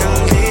she still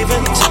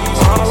leaving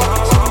tomorrow.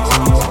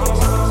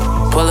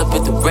 Pull up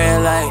at the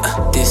red light,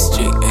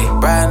 district,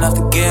 ayy. Riding off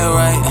the gear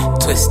right,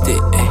 twist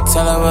it, ayy.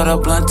 Tell her what a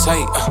blunt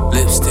tight,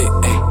 lipstick,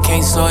 ayy.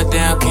 Can't slow it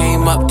down,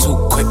 came up too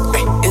quick,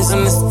 ayy.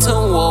 Isn't this too,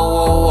 whoa,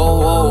 whoa, whoa,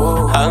 whoa,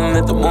 whoa. Hollin'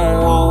 at the moon,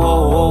 whoa,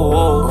 whoa, whoa,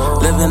 whoa.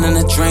 Living in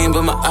a dream,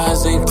 but my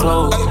eyes ain't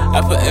closed. I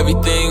put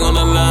everything on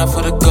the line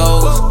for the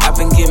goals. I've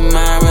been getting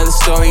mine, read the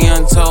story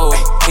untold.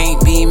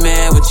 Can't be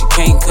mad, what you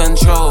can't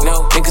control.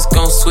 Niggas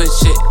gon' switch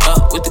it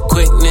up with the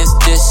quickness.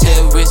 This shit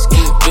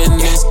risky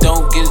business,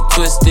 don't get it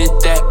twisted.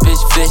 That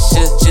bitch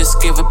vicious, just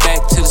give it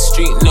back to the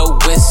street, no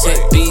whistle.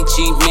 BG,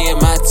 me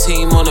and my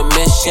team on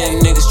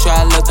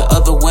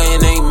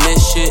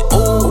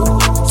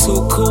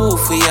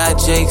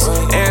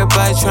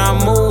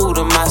tryna move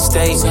to my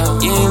state.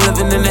 You ain't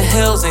living in the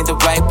hills, ain't the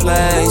right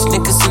place.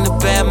 Niggas in the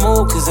bad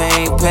mood, cause they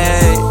ain't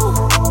paid.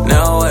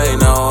 No way,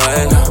 no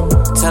way.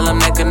 Tell them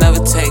they can never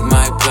take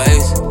my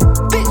place.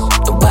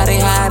 Nobody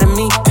higher than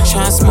me.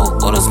 Tryna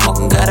smoke, all the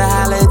smoking, gotta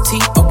holler at T.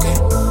 Okay.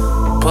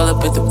 Pull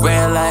up at the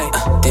red light,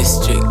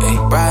 district,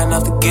 ayy. Riding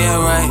off the gear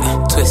right,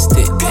 twist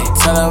it, ayy.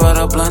 Tell her roll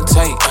up blunt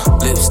tight,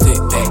 lipstick,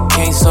 ayy.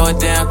 Can't slow it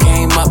down,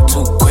 came up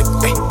too quick,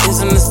 ayy.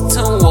 Isn't this a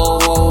tune, whoa,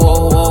 whoa,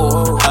 whoa,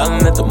 whoa.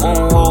 Howlin' at the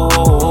moon, whoa,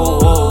 whoa, whoa,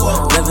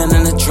 whoa. Living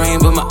in a dream,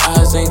 but my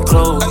eyes ain't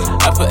closed.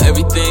 I put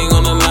everything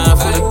on the line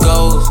for the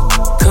goals.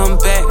 Come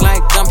back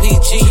like I'm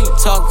PG.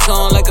 Talk to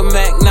him like a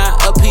Mac, not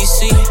a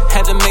PC.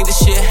 Had to make this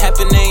shit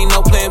happen, ain't no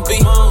plan B.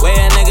 Way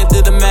a nigga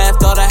did the math,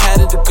 thought I had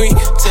a degree.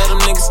 Tell them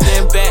niggas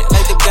stand back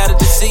like they got a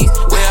disease.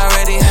 We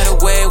already had a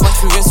way,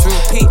 watch me rinse and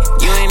repeat.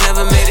 You ain't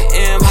never made it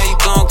M, how you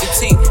gon'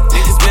 critique?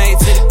 Niggas made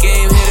to the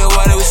game, hit it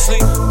while they was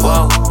sleep.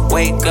 Whoa,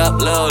 wake up,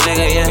 little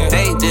nigga, yeah.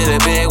 They did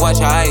it big, watch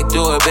how I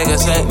do it bigger.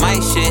 Say my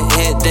shit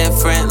hit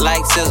different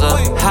like scissor.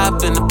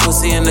 Hop in the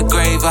pussy in the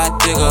grave, I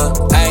dig her.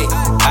 Ayy,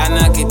 I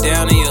knock it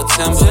down in your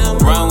timber.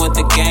 Run with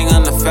the gang,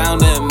 I'm the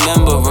founder and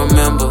member.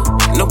 Remember,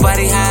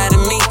 nobody higher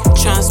than me.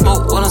 Tryna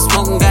smoke what I'm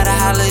smoking, gotta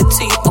holler at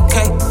T,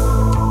 okay?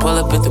 Pull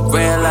up at the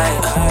red light,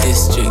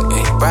 district,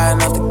 ayy.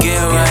 Riding off the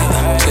gear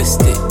right,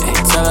 twist it, ayy.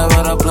 Tell her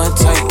roll up blunt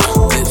tight,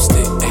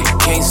 lipstick, ayy.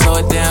 Can't slow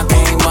it down,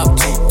 came up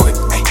too quick,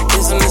 ayy.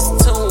 Isn't this a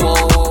tune, whoa,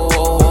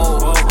 whoa,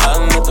 whoa.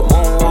 I'm at the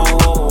moon, whoa,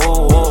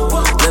 whoa,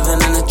 whoa.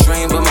 Living in a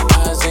dream, but my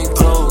eyes ain't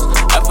closed.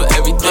 I put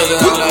everything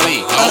on the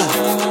beat.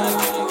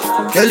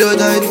 Hello,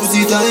 tight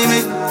pussy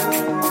tiny.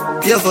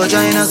 Your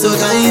vagina so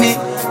tiny.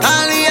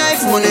 All the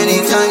iPhone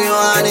anytime you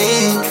want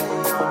it.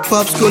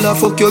 Pops color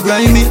fuck your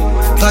grimy.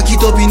 Pack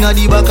it up inna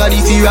the back of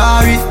the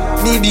Ferrari.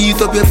 Me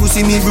beat up your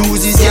pussy, me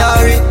bruises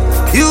yari.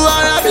 You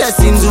are a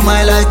blessing to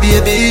my life,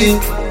 baby.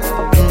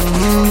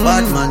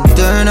 Bad man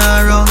turn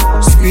around,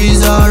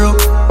 squeeze her up.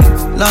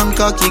 Long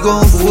cocky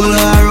gon' fool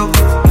her up.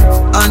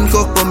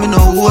 Handcuff but me no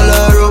hold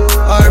her up.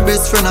 Our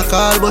best friend a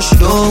call but she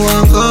don't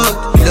want cut.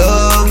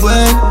 Love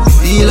when you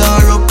feel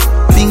her up.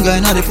 Finger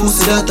inna the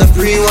pussy that a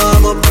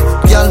pre-warm up.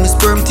 Girl, me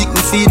sperm tick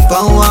me feet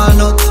pan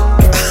walnut.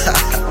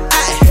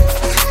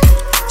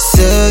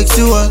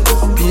 Sexual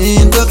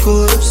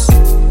intercourse.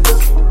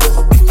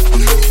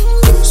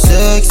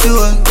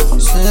 Sexual,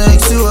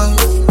 sexual.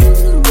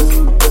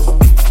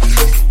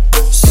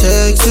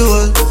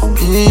 Sexual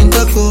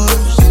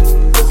intercourse.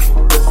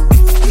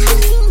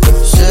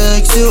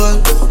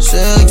 Sexual,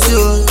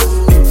 sexual.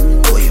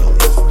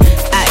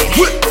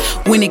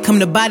 When it come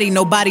to body,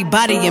 nobody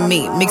bodying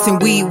me. Mixing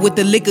weed with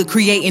the liquor,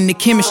 creating the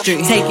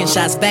chemistry. Taking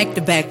shots back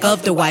to back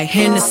of the white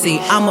Hennessy.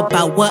 I'm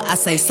about what I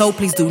say, so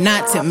please do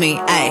not tempt me.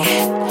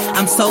 Ayy,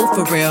 I'm so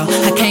for real.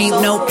 I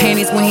can't no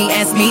panties when he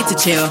asked me to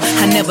chill.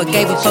 I never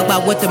gave a fuck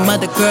about what the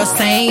mother girl's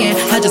saying.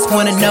 I just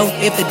wanna know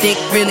if the dick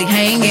really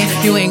hanging.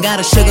 You ain't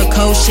gotta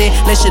sugarcoat shit,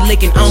 let you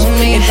lick it on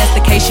me. If that's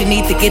the case, you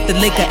need to get the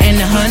liquor and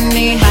the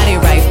honey. Body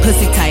right,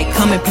 pussy tight,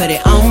 come and put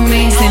it on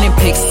me. Sending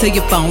pics to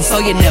your phone so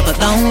you're never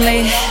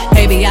lonely.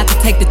 Baby, I could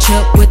take the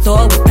trip with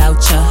or without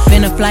ya.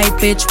 Been a flight,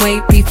 bitch,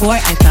 wait before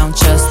I found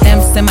ya.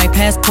 Stamps in my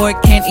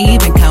passport, can't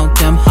even count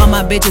them. All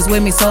my bitches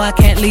with me, so I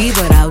can't leave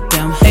without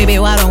them. Baby,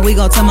 why don't we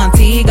go to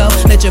Montego?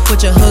 Let you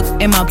put your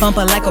hook in my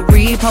bumper like a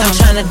repo. I'm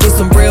tryna do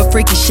some real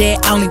freaky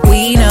shit, only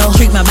we know.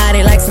 Treat my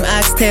body like some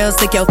oxtails,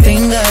 stick your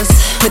fingers.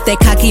 Put that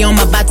cocky on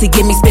my body,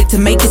 give me spit to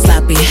make it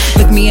sloppy.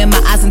 Look me in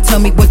my eyes and tell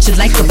me what you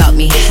like about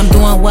me. I'm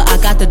doing what I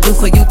got to do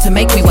for you to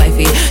make me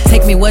wifey.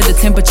 Take me where the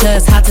temperature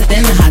is hotter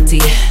than the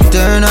hottie.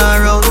 Turn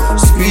around,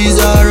 squeeze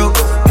her up.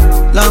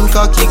 Long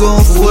cocky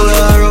gon' fool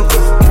her up.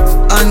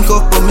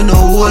 Handcuff but me no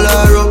hold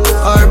her up.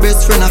 Our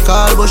best friend a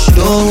call but she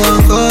don't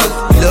want cut.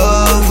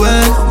 Love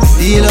when you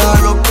feel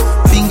her up.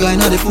 Finger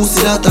inna the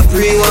pussy that a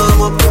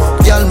pre-warm up.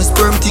 Girl, me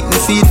sperm tick me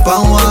feet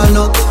pan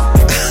walnut.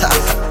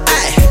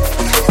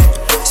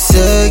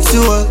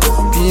 Sexual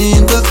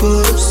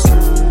intercourse.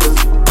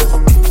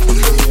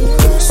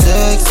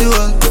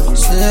 Sexual,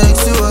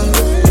 sexual.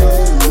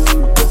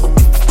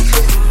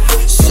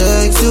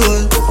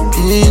 Sexual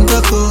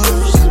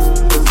intercourse.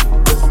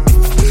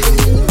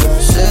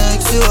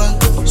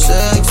 Sexual,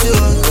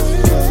 sexual.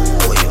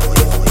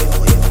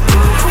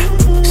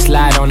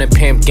 Slide on the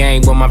pimp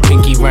gang with my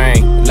pinky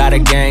ring. Lot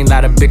of gang,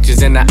 lot of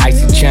bitches in the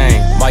icy chain.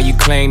 While you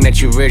claim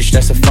that you rich,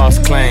 that's a false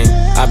claim.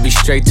 I be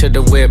straight to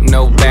the whip,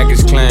 no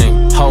baggage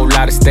claim. Whole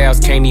lot of styles,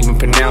 can't even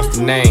pronounce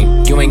the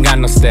name. You ain't got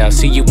no style,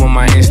 see you on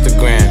my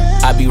Instagram.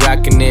 I be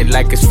rocking it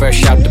like it's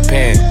fresh out the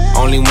pen.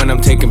 Only when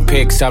I'm taking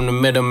pics, I'm the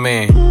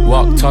middleman.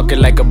 Walk talking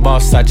like a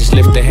boss, I just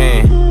lift a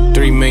hand.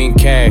 3 million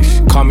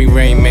cash, call me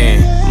Rain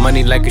Man.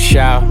 Money like a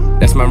shower,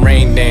 that's my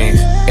rain dance.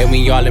 And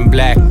we all in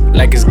black,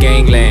 like it's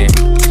gangland.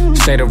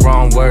 Say the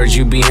wrong words,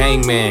 you be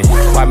hangman.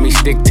 Why me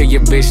stick to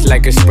your bitch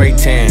like a spray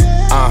tan?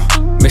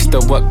 Mister,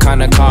 what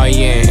kind of car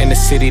you in the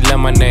city,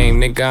 love my name,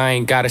 nigga, I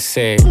ain't gotta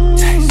say it.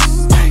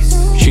 Taste,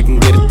 taste. She can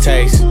get a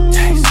taste.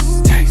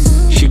 Taste,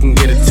 taste. She can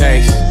get a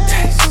taste.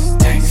 Taste,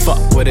 taste. Fuck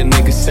what a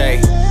nigga say.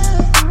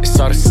 It's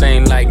all the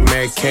same like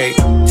Mary Kate.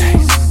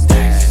 Taste,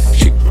 taste.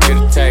 She can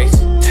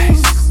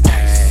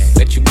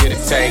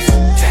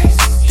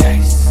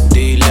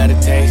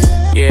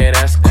Yeah,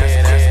 that's cool.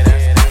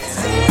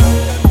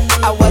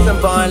 I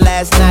wasn't born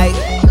last night.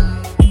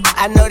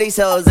 I know these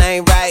hoes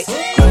ain't right.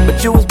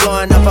 But you was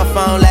blowing up her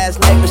phone last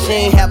night. But she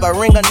ain't have a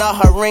ring or not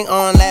her ring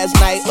on last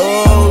night.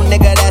 Ooh,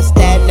 nigga, that's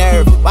that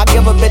nerve. Why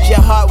give a bitch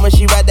your heart when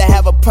she rather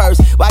have a purse?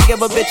 Why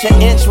give a bitch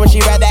an inch when she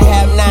rather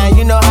have 9?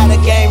 You know how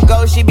the game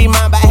goes, she be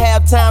mine by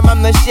halftime.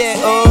 I'm the shit,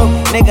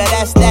 ooh, nigga,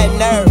 that's that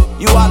nerve.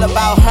 You all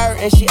about her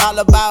and she all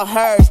about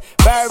hers.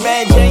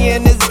 Birdman Jr.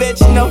 and this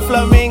bitch, no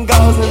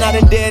flamingos. And I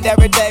done did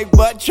every day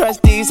but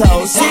trust these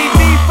hoes. See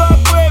me fuck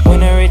with.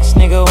 When a rich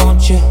nigga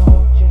want you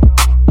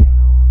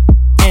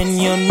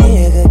and your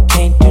nigga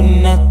can't do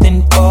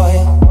nothing for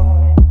you.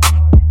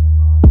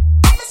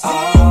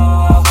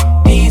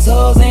 Oh, these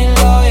hoes ain't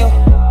loyal.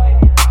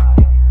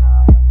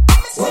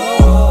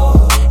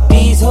 Whoa,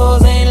 these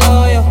hoes ain't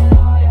loyal.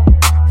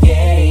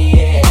 Yeah,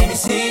 yeah, let me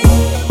see.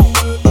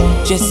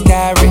 Just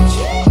got rich.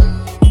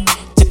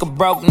 Took a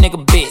broke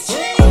nigga bitch.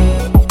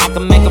 I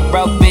can make a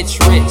broke bitch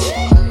rich,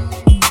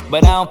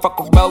 but I don't fuck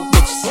with broke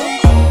bitches.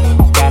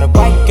 Got a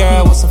white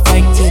girl with some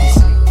fake titties.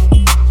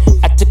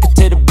 I took her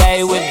to the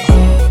bay with me.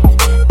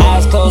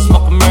 Eyes closed,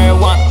 smoking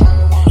marijuana.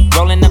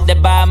 Rolling up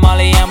that by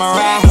Molly, I'm a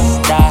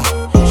rasta.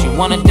 She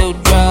wanna do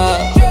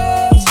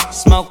drugs,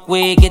 smoke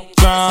weed, get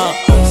drunk.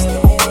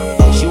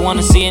 She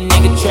wanna see a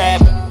nigga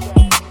trap.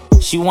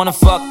 She wanna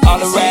fuck all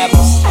the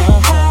rappers.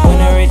 When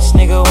a rich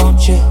nigga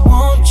want you,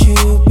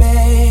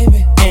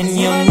 baby. And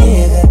your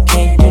nigga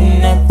can't do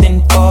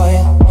nothing for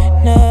you,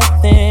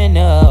 nothing,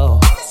 no.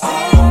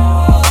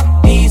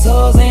 These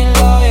hoes ain't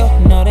loyal,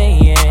 no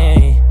they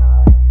ain't.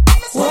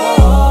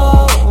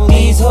 Whoa,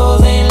 these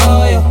hoes ain't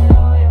loyal.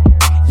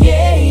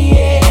 Yeah,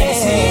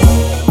 yeah.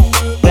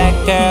 Black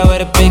girl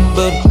with a big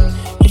booty.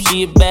 If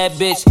she a bad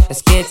bitch,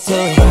 let's get to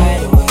it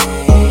right away.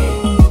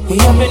 We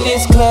up in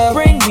this club,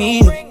 bring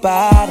me the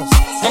bottles.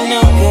 I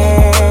know,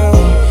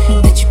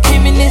 girl, that you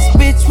came in this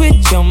bitch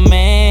with your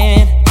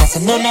man. That's a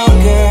no-no,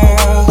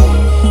 girl.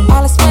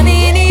 All this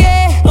money in the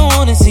air, I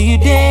wanna see you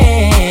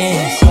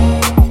dance.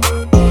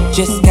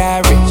 Just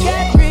got rich.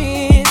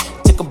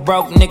 Took a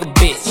broke nigga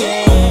bitch.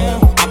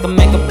 I can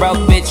make a broke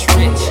bitch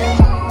rich,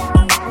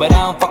 but I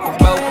don't fuck with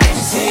broke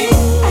bitches.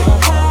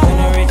 When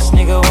a rich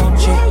nigga want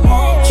you,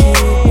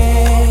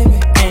 baby.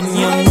 And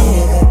your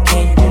nigga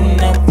can't do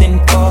nothing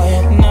for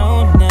you, no,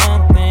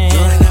 nothing.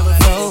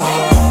 No,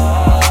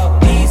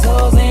 these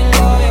hoes ain't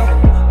loyal.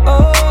 Oh,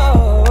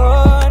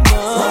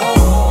 no,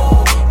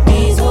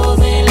 these hoes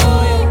ain't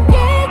loyal.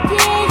 Yeah,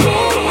 yeah,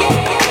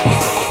 yeah,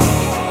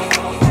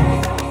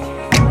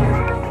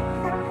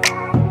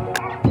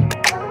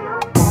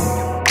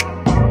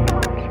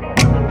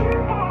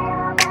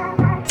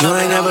 You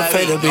ain't never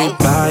afraid to be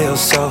by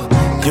yourself.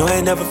 You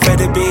ain't never afraid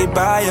to be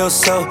by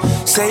yourself.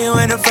 Say you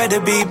ain't afraid to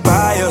be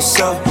by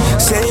yourself.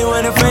 Say you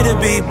ain't afraid to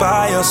be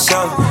by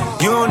yourself.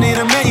 You don't need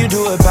a man, you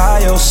do it by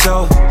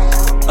yourself.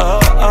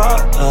 Oh, oh,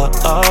 oh,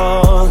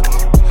 oh.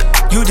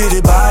 You did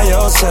it by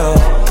yourself.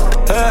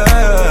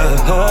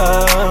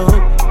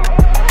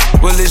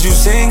 Well, is you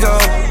single?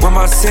 With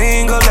my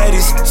single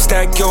ladies.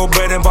 Stack your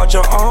bread and bought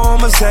your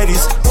own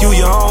Mercedes. You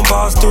your own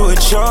boss, do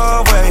it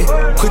your way.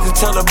 Quick to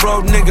tell a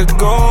broke nigga,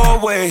 go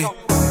away.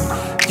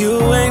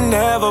 You ain't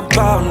never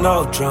bout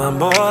no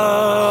drama.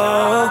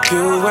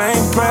 You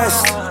ain't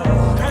pressed.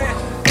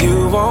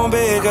 You want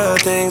bigger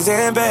things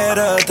and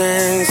better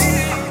things.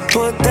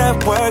 Put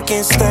that work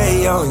and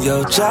stay on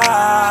your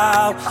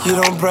job. You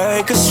don't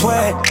break a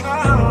sweat.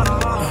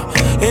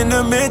 In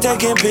the mid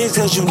taking pics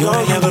cause you know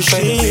you never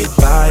afraid to be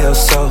by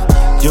yourself.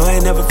 You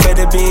ain't never afraid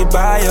to be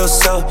by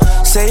yourself.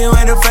 Say you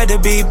ain't afraid to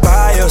be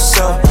by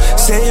yourself.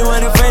 Say you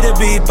ain't afraid to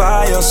be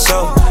by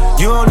yourself.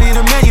 You don't need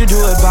a man, you do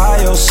it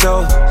by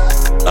yourself.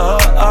 Oh,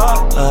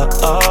 oh, oh,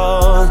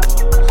 oh.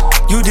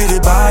 You did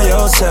it by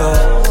yourself.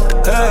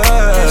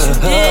 yes, you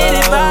did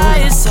it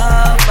by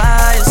yourself,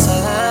 by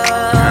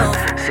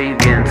yourself. See you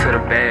getting to the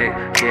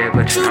bag, yeah,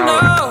 but you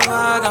know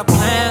I got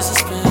plans to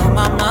spend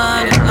my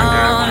money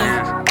on it.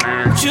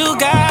 But you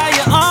got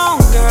your own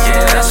girl.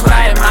 Yeah, that's what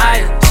I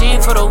admire. She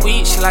ain't for the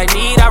week, she like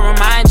need, I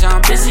remind you.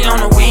 I'm busy on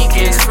the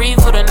weekends, free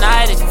for the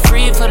night. If you're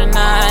free for the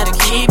night, and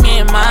keep me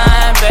in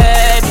mind,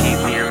 baby. Keep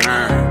me in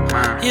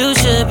mind. You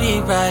should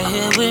be right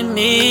here with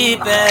me,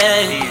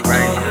 baby.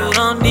 You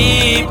don't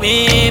need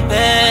me,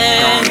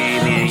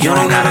 baby. You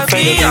ain't never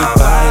afraid to be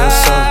by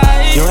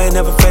yourself. You ain't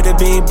never afraid to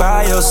be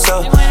by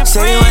yourself.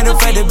 Say you ain't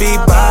afraid to be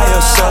by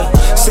yourself.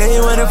 Say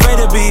you ain't afraid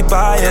to be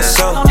by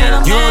yourself.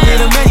 You don't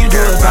need a man, you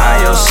do it by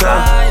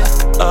yourself.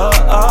 Oh,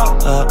 oh,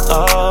 oh,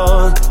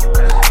 oh.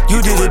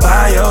 You did it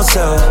by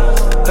yourself.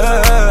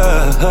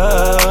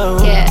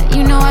 Yeah,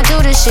 you know I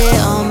do this shit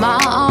on my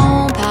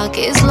own.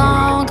 Pockets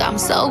long, I'm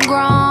so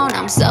grown,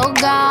 I'm so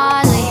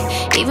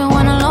godly. Even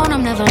when alone,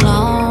 I'm never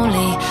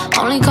lonely.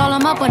 Only call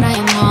him up when I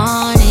am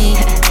horny.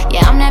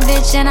 Yeah, I'm that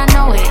bitch and I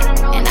know it.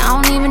 And I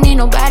don't even need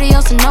nobody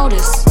else to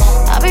notice.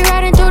 I'll be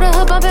riding through the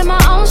hood, bumping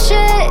my own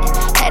shit.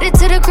 Headed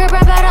to the crib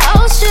right by the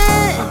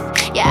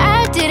ocean. Yeah,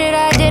 I did it,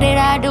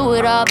 I do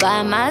it all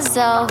by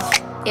myself.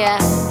 Yeah,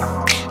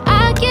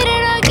 I get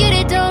it,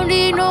 don't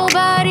need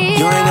nobody.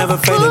 You ain't never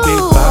afraid to be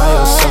by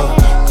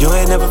yourself.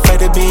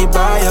 be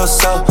by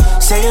yourself.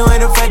 Say you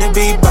ain't afraid to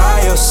be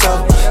by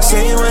yourself.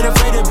 Say you ain't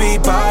afraid to be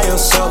by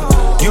yourself.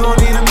 You don't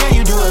need a man,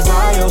 you do it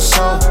by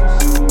yourself.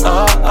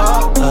 Oh,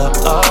 oh, oh,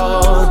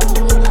 oh.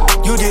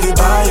 You did it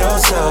by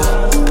yourself.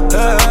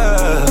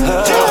 I'm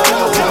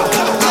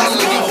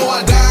looking for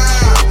a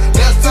dime.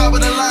 That's top of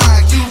the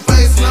line. Cute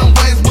face, slim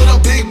waist with a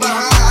big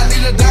behind. I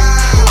need a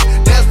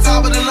dime. That's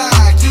top of the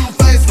line. Cute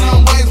face,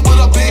 slim waist with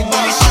a big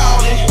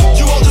behind.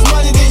 You want this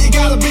money, then you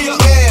gotta be a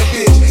bad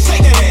bitch.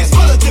 Shake that ass,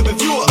 pull a tip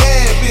if you a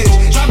bad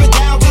bitch. Drop it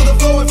down to the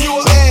floor if you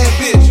a bad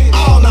bitch.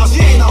 Oh no,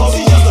 she ain't no,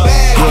 she just a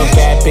bad bitch. You a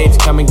bad bitch,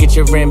 come and get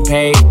your rent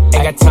paid.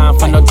 Ain't got time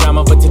for no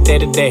drama, but today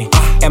to day.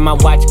 And my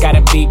watch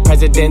gotta be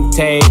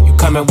Presidente. You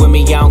coming with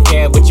me, I don't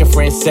care what your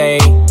friends say.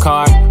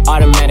 Car,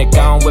 automatic,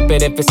 I don't whip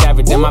it if it's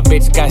average. And my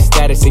bitch got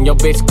status, and your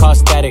bitch call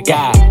static.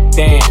 God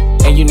damn,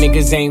 and you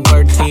niggas ain't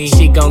worthy.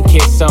 She gon'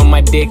 kiss on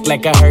my dick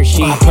like a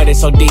Hershey. I put it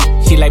so deep,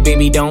 she like,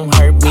 baby, don't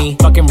hurt me.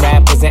 Fucking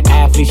rappers and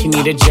athletes, she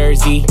need a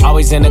jersey.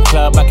 Always in the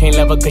club, I can't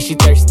love her cause she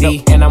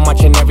thirsty. And I'm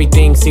watching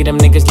everything, see them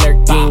niggas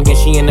lurking. And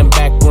she in the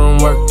back room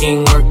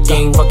working.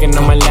 Fucking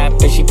on my lap,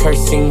 and she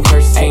cursing.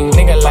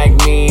 Nigga like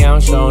me, I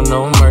don't show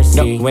no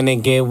mercy. When it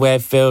get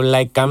wet, feel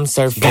like I'm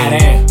surfing.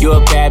 Goddamn. You a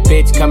bad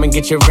bitch, come and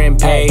get your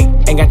rent paid.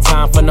 Ain't got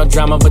time for no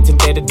drama, but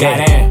today to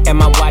day. And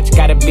my watch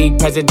gotta be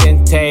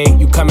Presidente.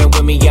 You coming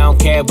with me, I don't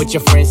care what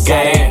your friends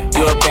say.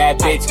 You a bad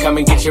bitch, come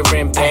and get your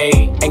rent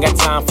paid. Ain't got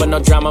time for no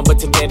drama, but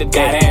today to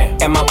day.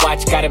 And my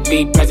watch gotta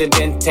be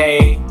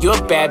Presidente. You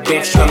a bad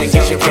bitch, come and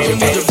get your rent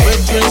paid. With the red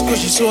dress, cause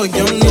she saw a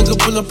young nigga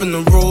pull up in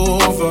the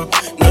Rover.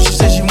 Now she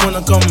said she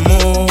wanna come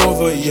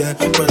over, yeah.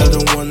 But I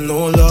don't want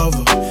no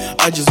lover.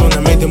 I just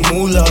wanna make the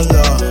moolah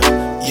la.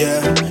 Yeah,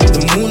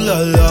 the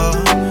moolah la.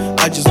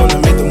 I just wanna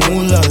make the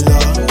moolah la.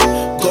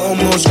 Go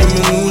more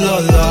screaming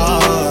moolah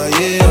la,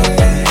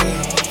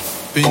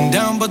 yeah. Been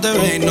down but there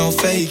ain't no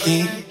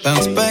faking.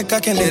 Bounce back, I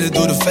can't let it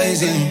do the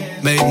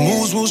phasing. Made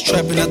moves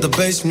trapping at the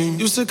basement.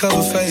 Used to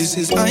cover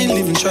faces, I ain't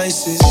leaving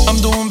traces. I'm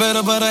doing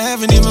better but I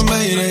haven't even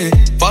made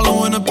it.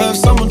 Following the path,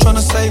 someone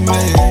tryna save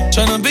me.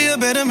 Tryna be a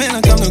better man,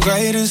 like I'm the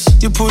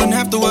greatest. You put in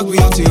half the work, we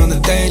OT on the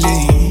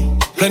daily.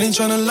 Plenty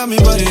tryna love me,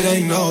 but it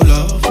ain't no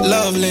love.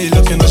 Lovely,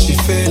 looking like she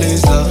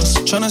feelings lost.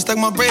 Tryna stack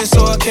my bread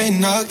so I can't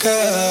knock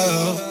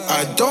out.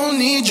 I don't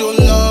need your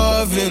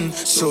loving,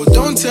 so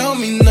don't tell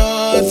me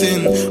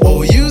nothing.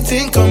 Oh, you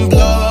think I'm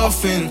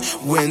bluffing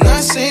when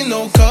I say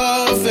no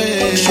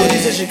coffin. Shorty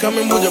said she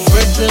coming with her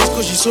brethren,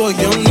 cause she saw a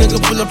young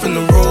nigga pull up in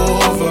the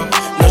Rover.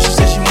 Now she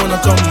said she wanna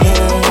come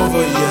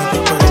over, yeah.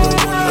 But I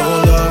don't want no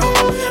love,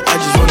 I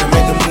just wanna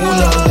make the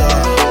moolah la.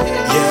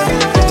 Yeah,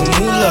 the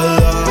moolah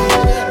la.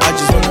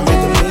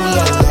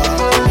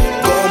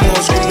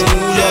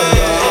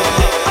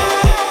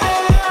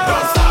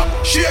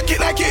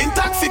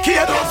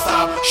 Don't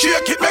stop.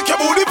 Shake it, make your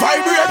booty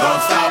vibrate.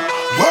 Don't stop.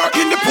 Work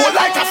in the pool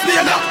like a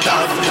snail. Down.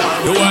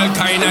 Do all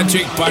kind of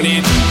trick on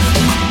it.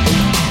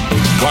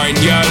 Wine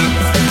girl,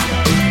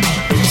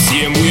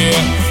 same way.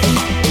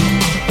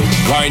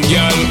 Wine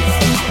girl,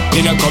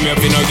 you know come here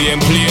for no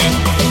game play.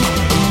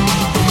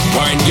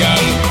 Wine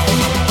girl,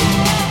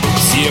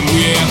 same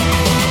way.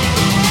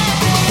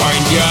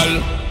 Wine girl,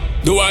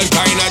 do all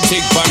kind of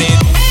trick on it.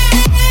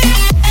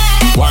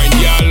 Wine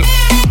girl,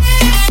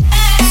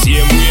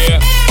 same way.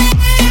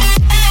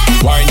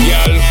 Wine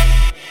girl,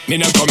 me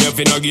nah come here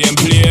for no game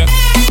play.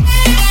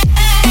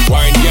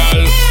 Wine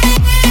girl,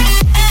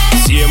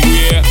 same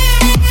way.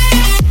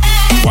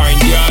 Wine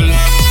girl,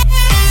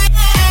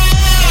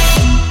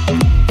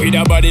 with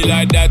a body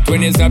like that,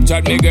 when you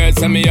Snapchat me girl,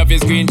 send me off a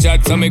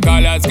screenshot, so me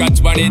call her scotch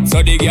on it.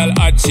 So the girl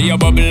hot, she a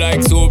bubble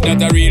like soap,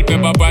 that a real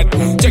pepper pot.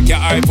 Check your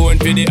iPhone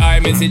for the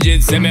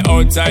iMessages, send me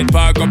outside,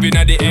 park up in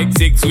the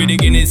X6 with the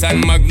Guinness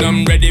and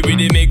Magnum, ready with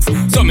the mix.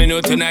 So me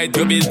know tonight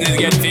your business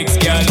get fixed,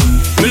 girl.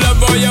 Me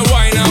love how you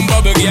wine and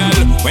bubble, girl.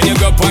 When you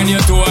go on your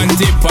toe and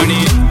tip on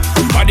it,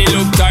 body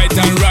look tight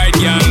and right,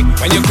 girl.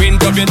 When you quint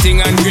up your thing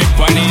and grip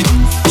on it,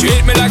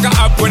 treat me like a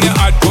app when you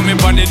hot, put me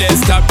on the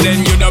desktop,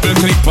 then you double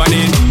click on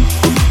it.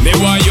 Me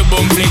want you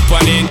boom flick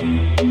on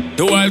it.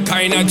 Do all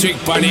kind of trick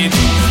on it.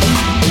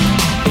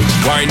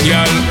 Wine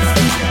girl,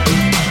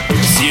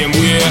 same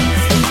way.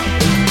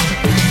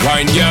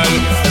 Wine girl,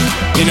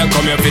 me nah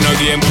come here for no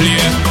game play.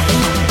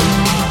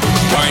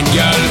 Wine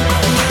girl,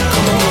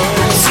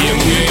 same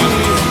way.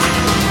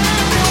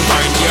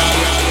 Wine girl.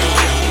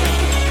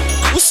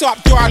 What's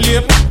up,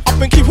 darling? I've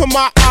been keeping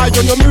my eye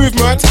on your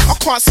movement. I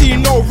can't see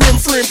no room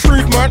for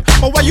improvement.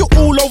 But why you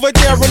all over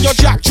there on your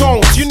Jack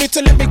Jones? You need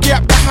to let me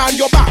get behind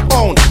your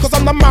backbone. Cause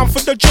I'm the man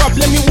for the job,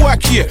 let me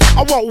work here.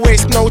 I won't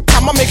waste no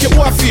time, I make it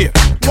worth it.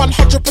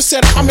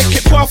 100% I make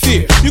it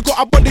perfect. You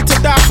got a body to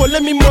die for,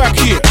 let me work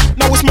here.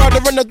 Now it's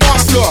murder on the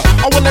dance floor.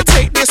 I wanna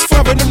take this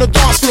further than the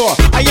dance floor.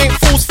 I ain't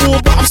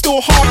forceful, but I'm still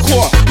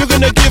hardcore. You're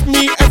gonna give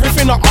me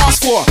everything I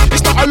ask for.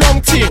 It's not a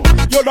long thing,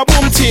 you're the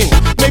boom ting.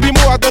 Maybe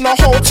more than a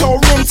hotel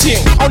room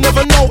ting. I'll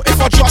never know if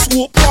I just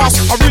walk past.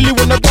 I really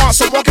wanna dance,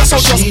 so I guess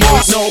I'll just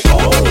pass. No,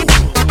 oh,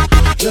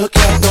 look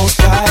at those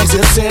thighs,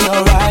 it's in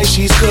her eyes.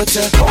 She's good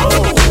to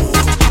go.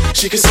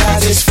 She can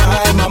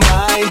satisfy my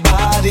mind,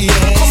 body,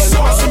 and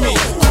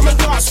soul.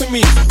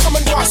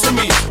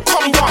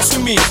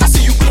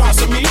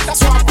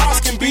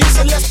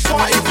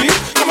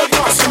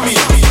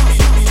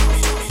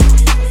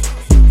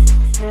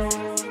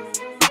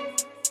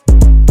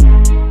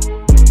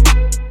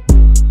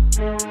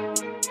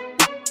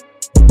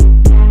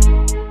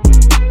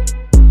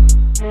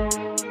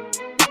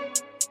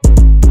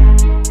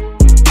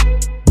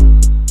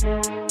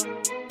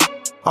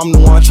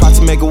 tried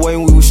to make a way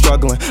when we was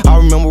struggling. I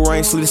remember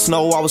rain, sleet, and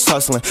snow, I was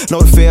hustling.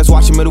 Know the feds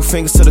watching, middle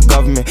fingers to the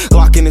government.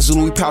 Glock in his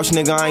Louis pouch,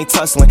 nigga, I ain't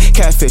tussling.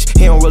 Catfish,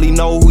 he don't really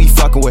know who he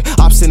fucking with.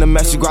 Ops send a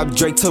message, grab the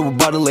Drake to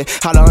rebuttal it.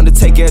 How the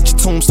Undertaker at your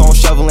tombstone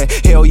shoveling.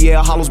 Hell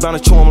yeah, Hollow's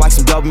bound to chew him like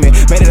some government.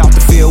 Made it out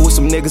the field with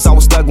some niggas I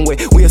was thugging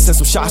with. We had sent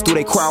some shots through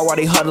they crowd while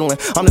they huddling.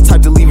 I'm the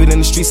type to leave it in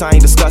the streets, I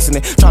ain't discussing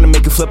it. Trying to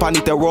make it flip, I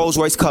need that Rolls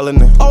Royce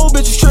coloring. Old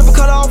bitches tripping,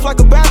 cut off like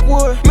a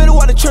backwood. Middle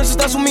of the trenches,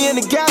 that's when me and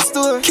the gas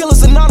stood.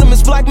 Killers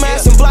anonymous, black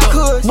mask and black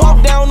hood.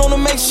 Walk down on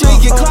them, make sure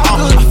you get clocked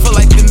good. I feel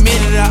like the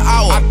man of the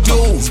hour. I do.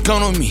 It's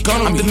gun on me.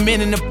 I'm the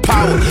man in the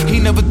power. He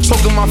never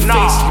choke in my face.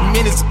 The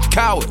man is a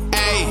coward.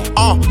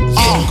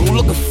 Go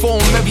looking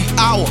for him every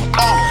hour.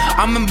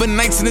 I remember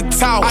nights in the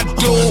tower. I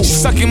do. She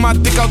sucking my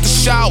dick out the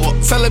shower.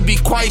 Tell her be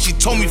quiet. She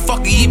told me fuck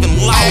her even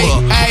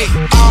louder.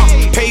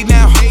 Pay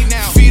now.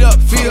 Feet up.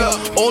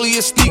 All of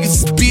your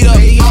sneakers is beat up.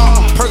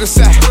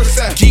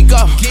 Percocet. Geek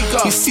up.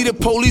 You see the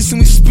police and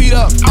we speed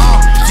up.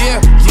 Yeah,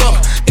 look.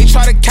 They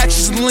try to catch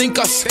us and link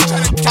us.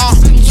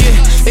 Yeah,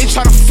 they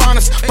try to find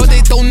us, but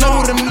they don't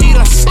know where to meet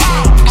us.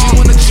 She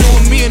wanna chill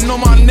with me and know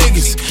my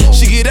niggas.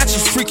 She get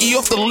extra freaky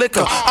off the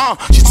liquor.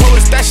 She told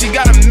us that she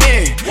got a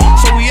man,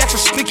 so we extra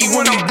sticky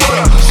when I'm with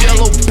her. She a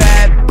little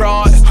bad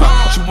broad.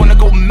 She wanna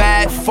go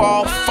mad,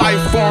 fall, fight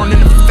foreign in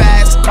the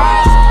fast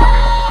car.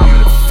 I'm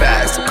in a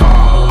fast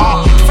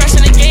car. Fresh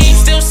in the game,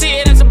 still see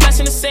it as a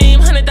blessing the same.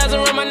 100,000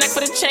 around my neck for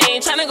the chain.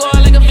 Tryna go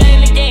out like a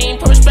van in the game.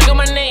 Put respect on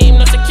my name.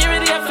 No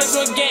security, I flex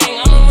with a gang.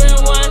 I'm a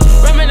real one.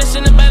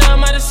 Reminiscing about all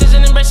my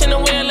decision, embracing the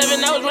way of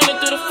living. I was running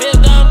through the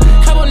field, dumb.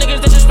 Couple niggas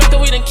disrespected,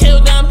 we done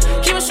killed them.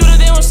 Keep a shooter,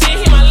 they won't see it,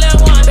 he my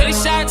little one. 30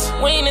 shots,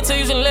 we ain't into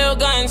using little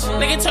guns.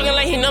 Nigga talking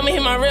like he know me, he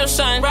my real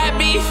son. Ride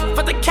beef,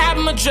 fuck the cap,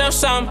 I'ma drill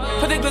some.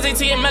 Put the glizzy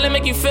to your melon,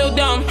 make you feel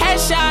dumb.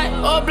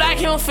 Headshot, all black,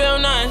 he don't feel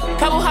none.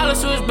 Couple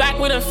hollers to his back,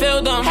 we done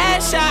feel dumb.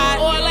 Headshot,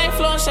 all life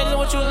flowing, shit is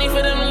what you need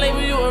for them to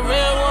label you a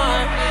real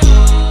one.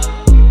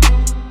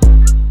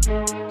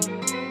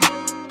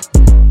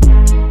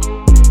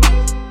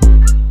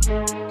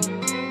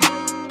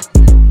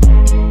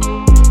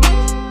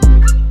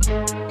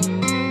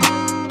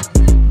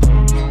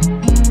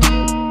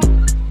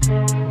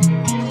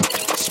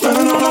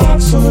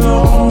 So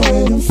long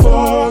waiting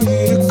for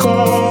you to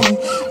call me.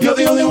 You're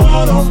the only one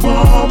I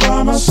want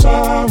by my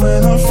side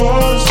when I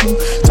fall asleep.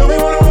 Tell me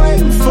what I'm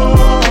waiting for.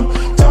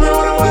 Tell me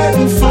what I'm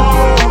waiting for.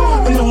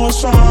 I know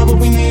it's hard, but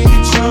we need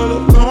each other.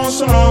 No,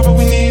 it's hard, but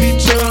we need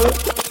each other.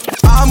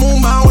 I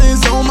move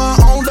mountains on my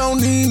own, don't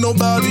need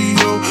nobody,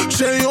 yo.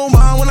 Change your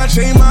mind when I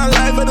change my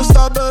life. I just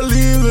start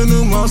believing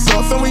in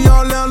myself. And we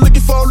all now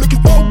looking for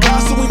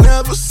God, so we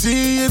never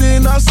see it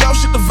in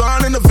ourselves. Shit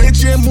divine and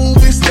adventure and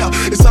movie style.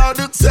 It's hard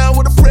to tell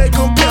what a prayer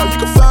compare. You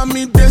can find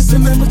me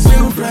dancing in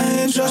between the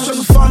raindrops, trying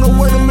to find a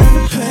way to make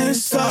the pain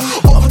stop.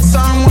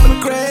 Overtime on the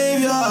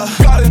graveyard,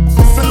 got it,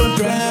 I'm feeling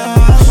bad.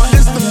 My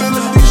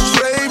instability's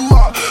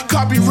trademark,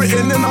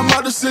 copywritten in all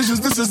my decisions.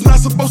 This is not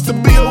supposed to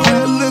be a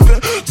way of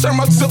living. Turn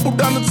my temple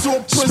down into a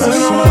prison.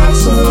 Spend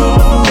nights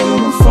alone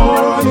waiting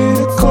for you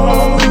to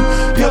call me.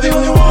 You're the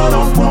only one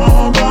I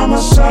want by my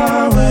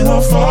side when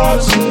I fall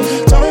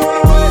asleep. Tell me what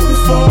I'm waiting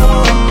for.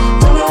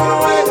 Tell me what I'm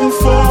waiting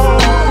for.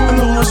 I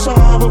know it's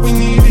hard, but we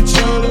need each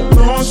other.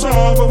 No, it's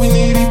hard, but we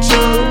need each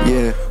other.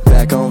 Yeah,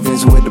 back on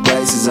Vincent with the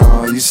braces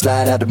on. You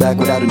slide out the back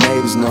without the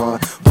neighbors knowing.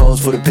 Pose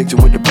for the picture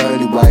with the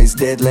pearly whites.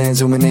 Deadlands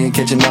zooming in,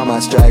 catching all my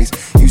strikes.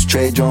 Use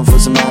trade drone for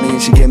some money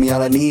and she gave me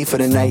all I need for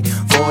the night.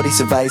 40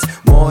 advice,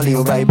 morally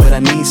alright, but I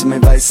need some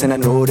advice and I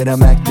know that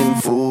I'm acting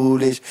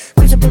foolish.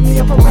 Push up, put me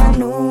up around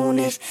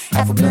noonish.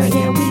 Half a blunt,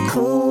 yeah, we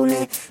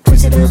coolin'.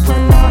 Push it up,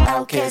 run all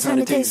outcasts,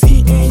 100 days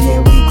eating, yeah,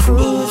 we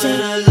cruising.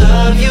 I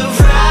love you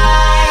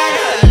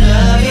right, I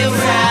love you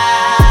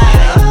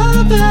right.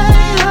 All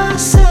by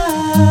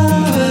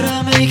yourself, but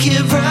I'll make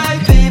it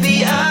right,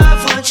 baby. I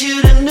want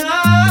you to know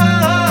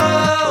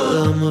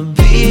I'ma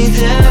be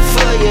there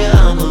for you,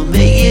 I'ma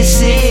make you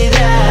see that.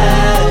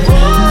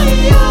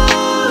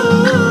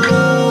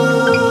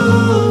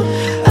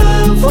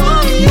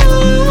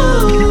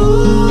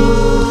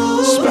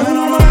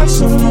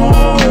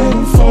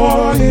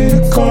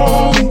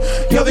 Call me.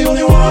 You're the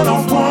only one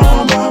I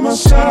want by my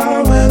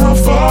side when I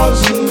fall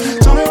asleep.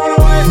 Tell me what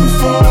I'm waiting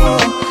for.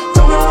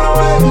 Tell me what I'm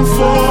waiting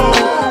for.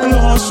 I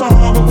know it's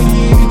hard, but we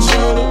need each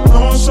other. I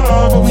know it's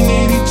hard, but we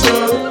need each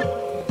other.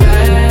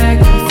 Back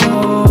and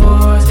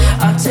forth,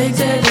 I'll take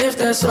that if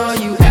that's all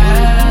you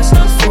ask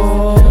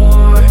for.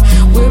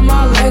 With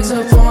my legs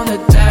up on the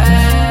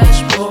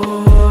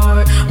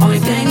dashboard. Only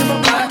thing in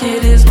my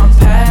pocket is my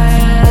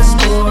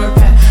passport.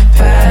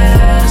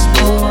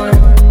 Passport.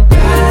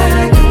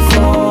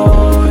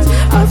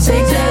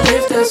 Take that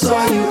if that's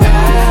all you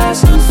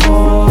ask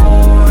for.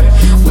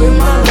 With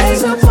my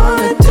legs up on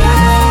the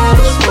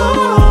dashboard.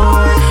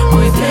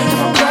 Only thing in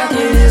my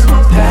pocket is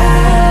my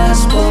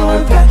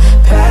passport.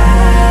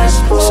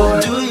 Passport. So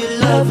do you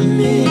love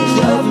me,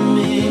 love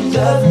me,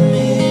 love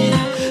me?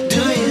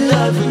 Do you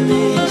love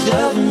me,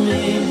 love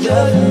me,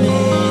 love me?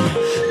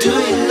 Do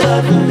you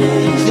love me,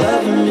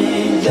 love me,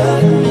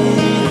 love me?